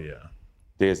part. Oh, yeah.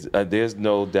 There's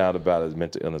no doubt about his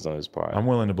mental illness on his part. I'm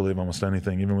willing to believe almost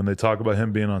anything, even when they talk about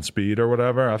him being on speed or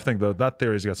whatever. I think that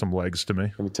theory's got some legs to me.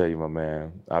 Let me tell you, my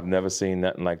man, I've never seen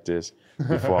nothing like this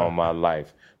before in my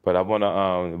life. But I want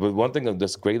to, but one thing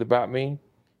that's great about me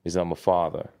is I'm a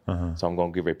father. So I'm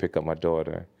going to get ready to pick up my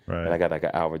daughter. Right. And I got like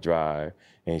an hour drive.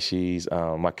 And she's,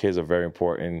 my kids are very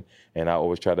important. And I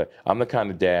always I'm the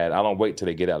kind of dad, I don't wait till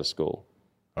they get out of school.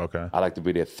 Okay. I like to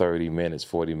be there 30 minutes,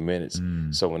 40 minutes.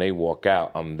 So when they walk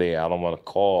out, I'm there. I don't want to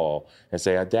call and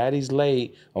say, Daddy's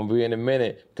late. I'm going to be in a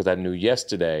minute, because I knew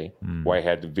yesterday where I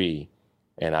had to be.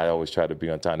 And I always try to be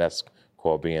on time. That's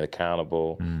called being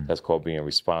accountable. That's called being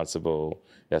responsible.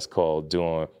 That's called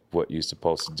doing what you're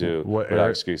supposed to do without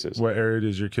excuses. What area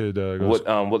does your kid go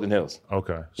to? Woodland Hills.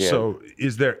 Okay. Yeah. So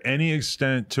is there any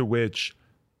extent to which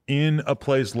in a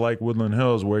place like Woodland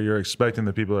Hills, where you're expecting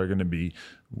that people are going to be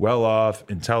well off,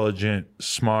 intelligent,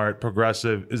 smart,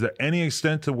 progressive, is there any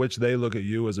extent to which they look at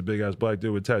you as a big ass black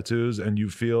dude with tattoos and you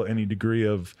feel any degree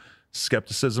of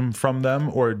skepticism from them?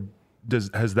 Or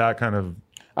has that kind of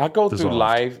I go dissolved? through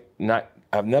life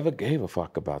I've never gave a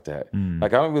fuck about that.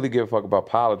 Like, I don't really give a fuck about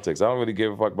politics. I don't really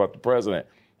give a fuck about the president.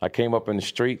 I came up in the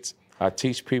streets. I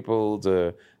teach people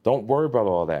to don't worry about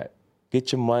all that.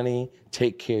 Get your money,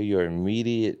 take care of your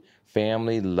immediate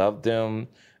family, love them,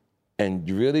 and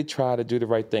really try to do the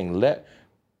right thing. Let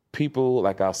people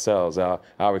like ourselves,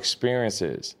 our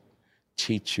experiences,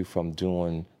 teach you from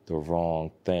doing the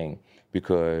wrong thing.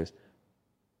 Because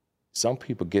some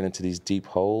people get into these deep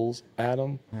holes,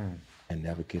 Adam, and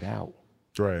never get out.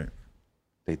 right?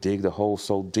 They dig the hole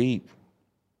so deep,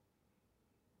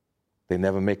 they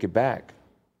never make it back.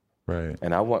 Right.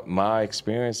 And I want my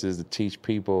experiences to teach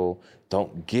people,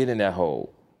 don't get in that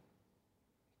hole.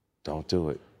 Don't do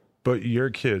it. But your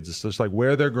kids, it's just like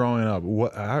where they're growing up.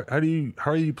 How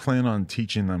are you planning on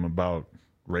teaching them about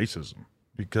racism?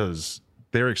 Because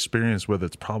their experience with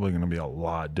it's probably going to be a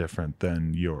lot different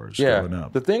than yours growing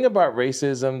up. The thing about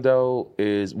racism, though,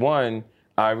 is one,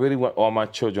 I really want all my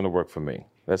children to work for me.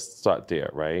 Let's start there,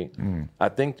 right? I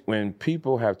think when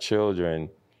people have children,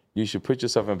 you should put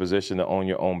yourself in a position to own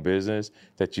your own business,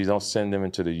 that you don't send them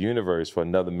into the universe for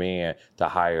another man to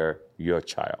hire your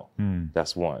child.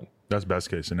 That's one. That's best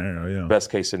case scenario, yeah. Best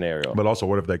case scenario. But also,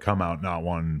 what if they come out not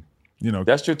wanting,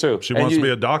 that's true too. She wants to be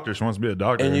a doctor. She wants to be a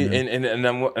doctor. And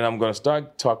I'm going to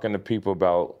start talking to people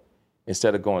about,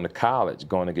 instead of going to college,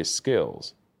 going to get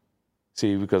skills.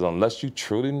 See, because unless you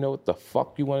truly know what the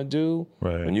fuck you want to do,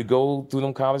 when you go through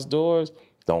them college doors,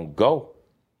 don't go.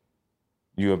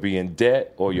 You'll be in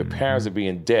debt, or your parents will be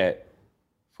in debt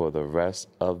for the rest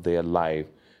of their life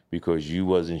because you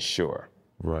wasn't sure.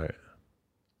 Right.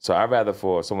 So I'd rather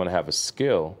for someone to have a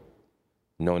skill,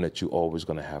 knowing that you're always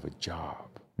going to have a job.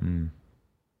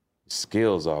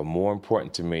 Skills are more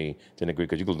important to me than a degree,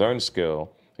 because you can learn a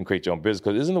skill and create your own business.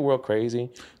 Because isn't the world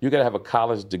crazy? You got to have a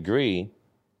college degree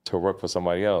to work for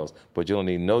somebody else, but you don't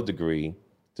need no degree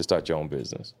to start your own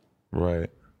business. Right.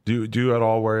 Do you at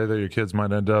all worry that your kids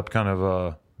might end up kind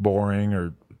of boring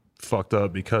or fucked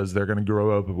up because they're going to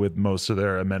grow up with most of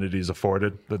their amenities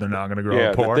afforded, that they're not going to grow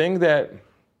up poor? The thing that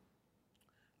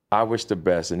I wish the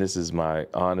best, and this is my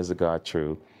honest to God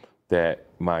truth, that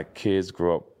my kids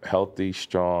grow up healthy,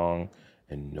 strong,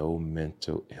 and no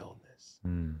mental illness.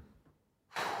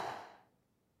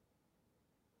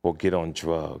 Or get on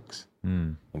drugs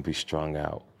and be strung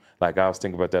out. Like I was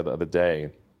thinking about that the other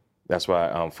day. That's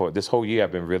why for this whole year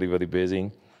I've been really, really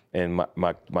busy, and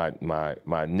my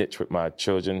niche with my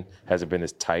children hasn't been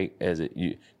as tight as it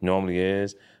normally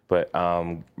is. But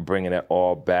bringing it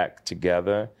all back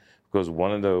together, because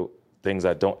one of the things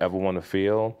I don't ever want to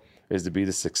feel is to be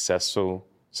the successful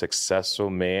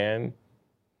man,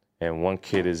 and one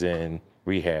kid is in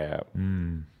rehab.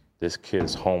 This kid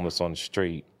is homeless on the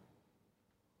street.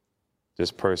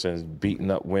 This person is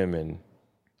beating up women.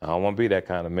 I don't want to be that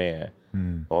kind of man.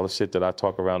 All the shit that I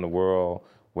talk around the world,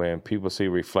 when people see a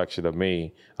reflection of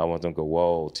me, I want them to go,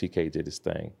 whoa, TK did his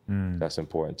thing. That's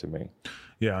important to me.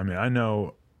 Yeah, I mean, I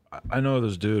know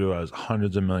this dude who has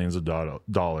hundreds of millions of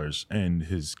dollars, and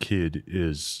his kid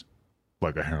is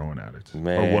like a heroin addict, or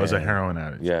was a heroin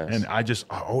addict. Yes. And I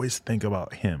always think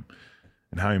about him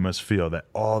and how he must feel that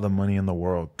all the money in the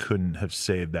world couldn't have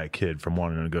saved that kid from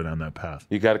wanting to go down that path.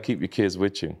 You got to keep your kids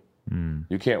with you.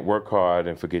 You can't work hard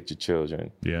and forget your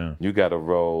children. Yeah. You got to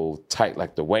roll tight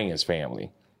like the Wayans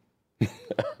family.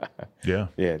 Yeah,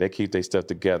 they keep their stuff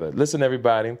together. Listen,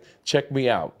 everybody, check me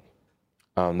out.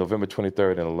 November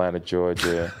 23rd in Atlanta,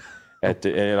 Georgia.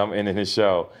 And I'm ending his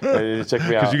show. Check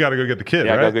me out. Because you got to go get the kid,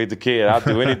 right? I got to go get the kid. I'll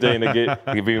do anything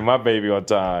to be with my baby on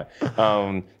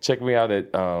time. Check me out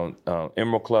at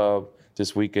Emerald Club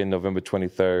this weekend, November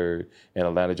 23rd in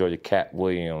Atlanta, Georgia. Cat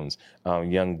Williams,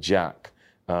 Young Jock.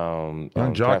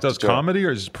 Young Jock does comedy,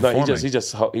 or is he performing?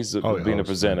 No, he's being a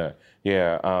presenter.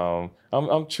 Yeah,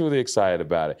 I'm truly excited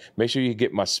about it. Make sure you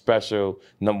get my special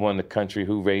 #1 in the country,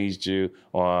 Who Raised You,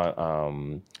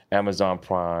 on Amazon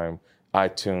Prime,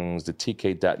 iTunes, the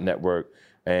TK.network,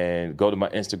 and go to my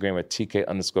Instagram at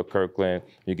TK_Kirkland.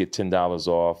 You get $10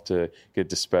 off to get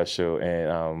the special,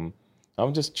 and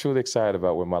I'm just truly excited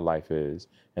about where my life is.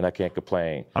 And I can't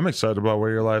complain. I'm excited about where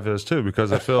your life is too,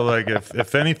 because I feel like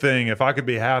if anything, if I could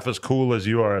be half as cool as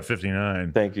you are at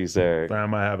 59. Thank you, sir. I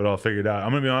might have it all figured out.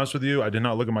 I'm going to be honest with you. I did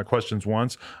not look at my questions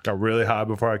once. Got really high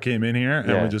before I came in here,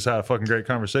 and we just had a fucking great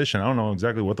conversation. I don't know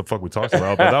exactly what the fuck we talked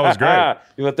about, but that was great.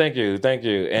 Well, thank you.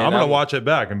 And I'm going to watch it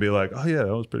back and be like, oh yeah,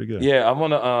 that was pretty good. Yeah, I'm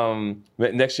going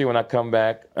to, next year when I come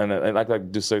back, and I like to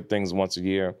do certain things once a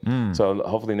year. So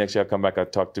hopefully next year I come back, I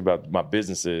talk to you about my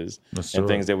businesses and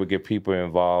things that would get people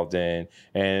involved in,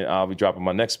 and I'll be dropping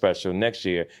my next special next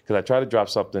year, because I try to drop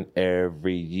something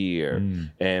every year,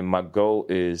 and my goal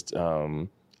is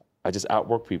I just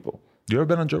outwork people. You ever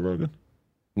been on Joe Rogan?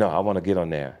 No, I want to get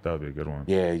on there. That would be a good one.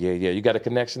 Yeah. You got a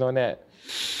connection on that?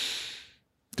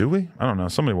 Do we? I don't know.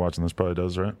 Somebody watching this probably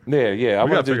does, right? Yeah. I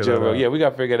want to do Joe Rogan. Yeah, we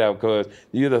got to figure it out, because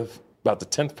you're about the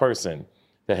 10th person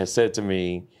that has said to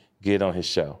me, get on his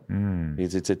show. He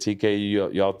said,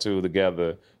 TK, y'all two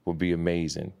together will be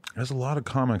amazing. There's a lot of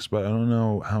comics, but I don't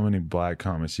know how many black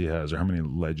comics he has, or how many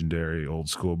legendary old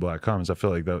school black comics. I feel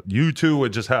like that you two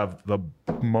would just have the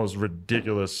most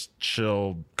ridiculous,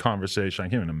 chill conversation. I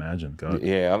can't even imagine. God.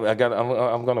 Yeah,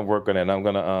 I'm gonna work on it. I'm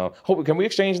gonna hope. Can we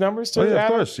exchange numbers too? Oh, yeah,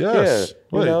 of course. Yes.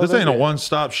 Yeah. Wait, this ain't a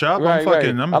one-stop shop. Right,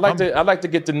 I like to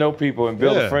get to know people and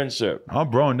build a friendship.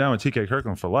 I'm broing down with TK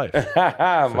Kirkland for life.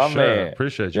 My man.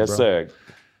 Appreciate you, yes, bro. Sir.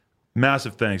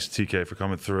 Massive thanks, TK, for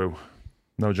coming through.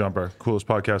 No Jumper, coolest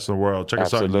podcast in the world. Check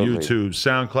us out on Absolutely. YouTube,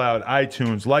 SoundCloud,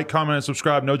 iTunes. Like, comment, and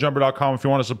subscribe. NoJumper.com if you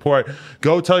want to support.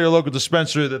 Go tell your local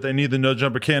dispensary that they need the No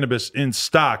Jumper cannabis in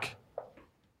stock.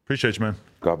 Appreciate you, man.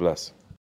 God bless.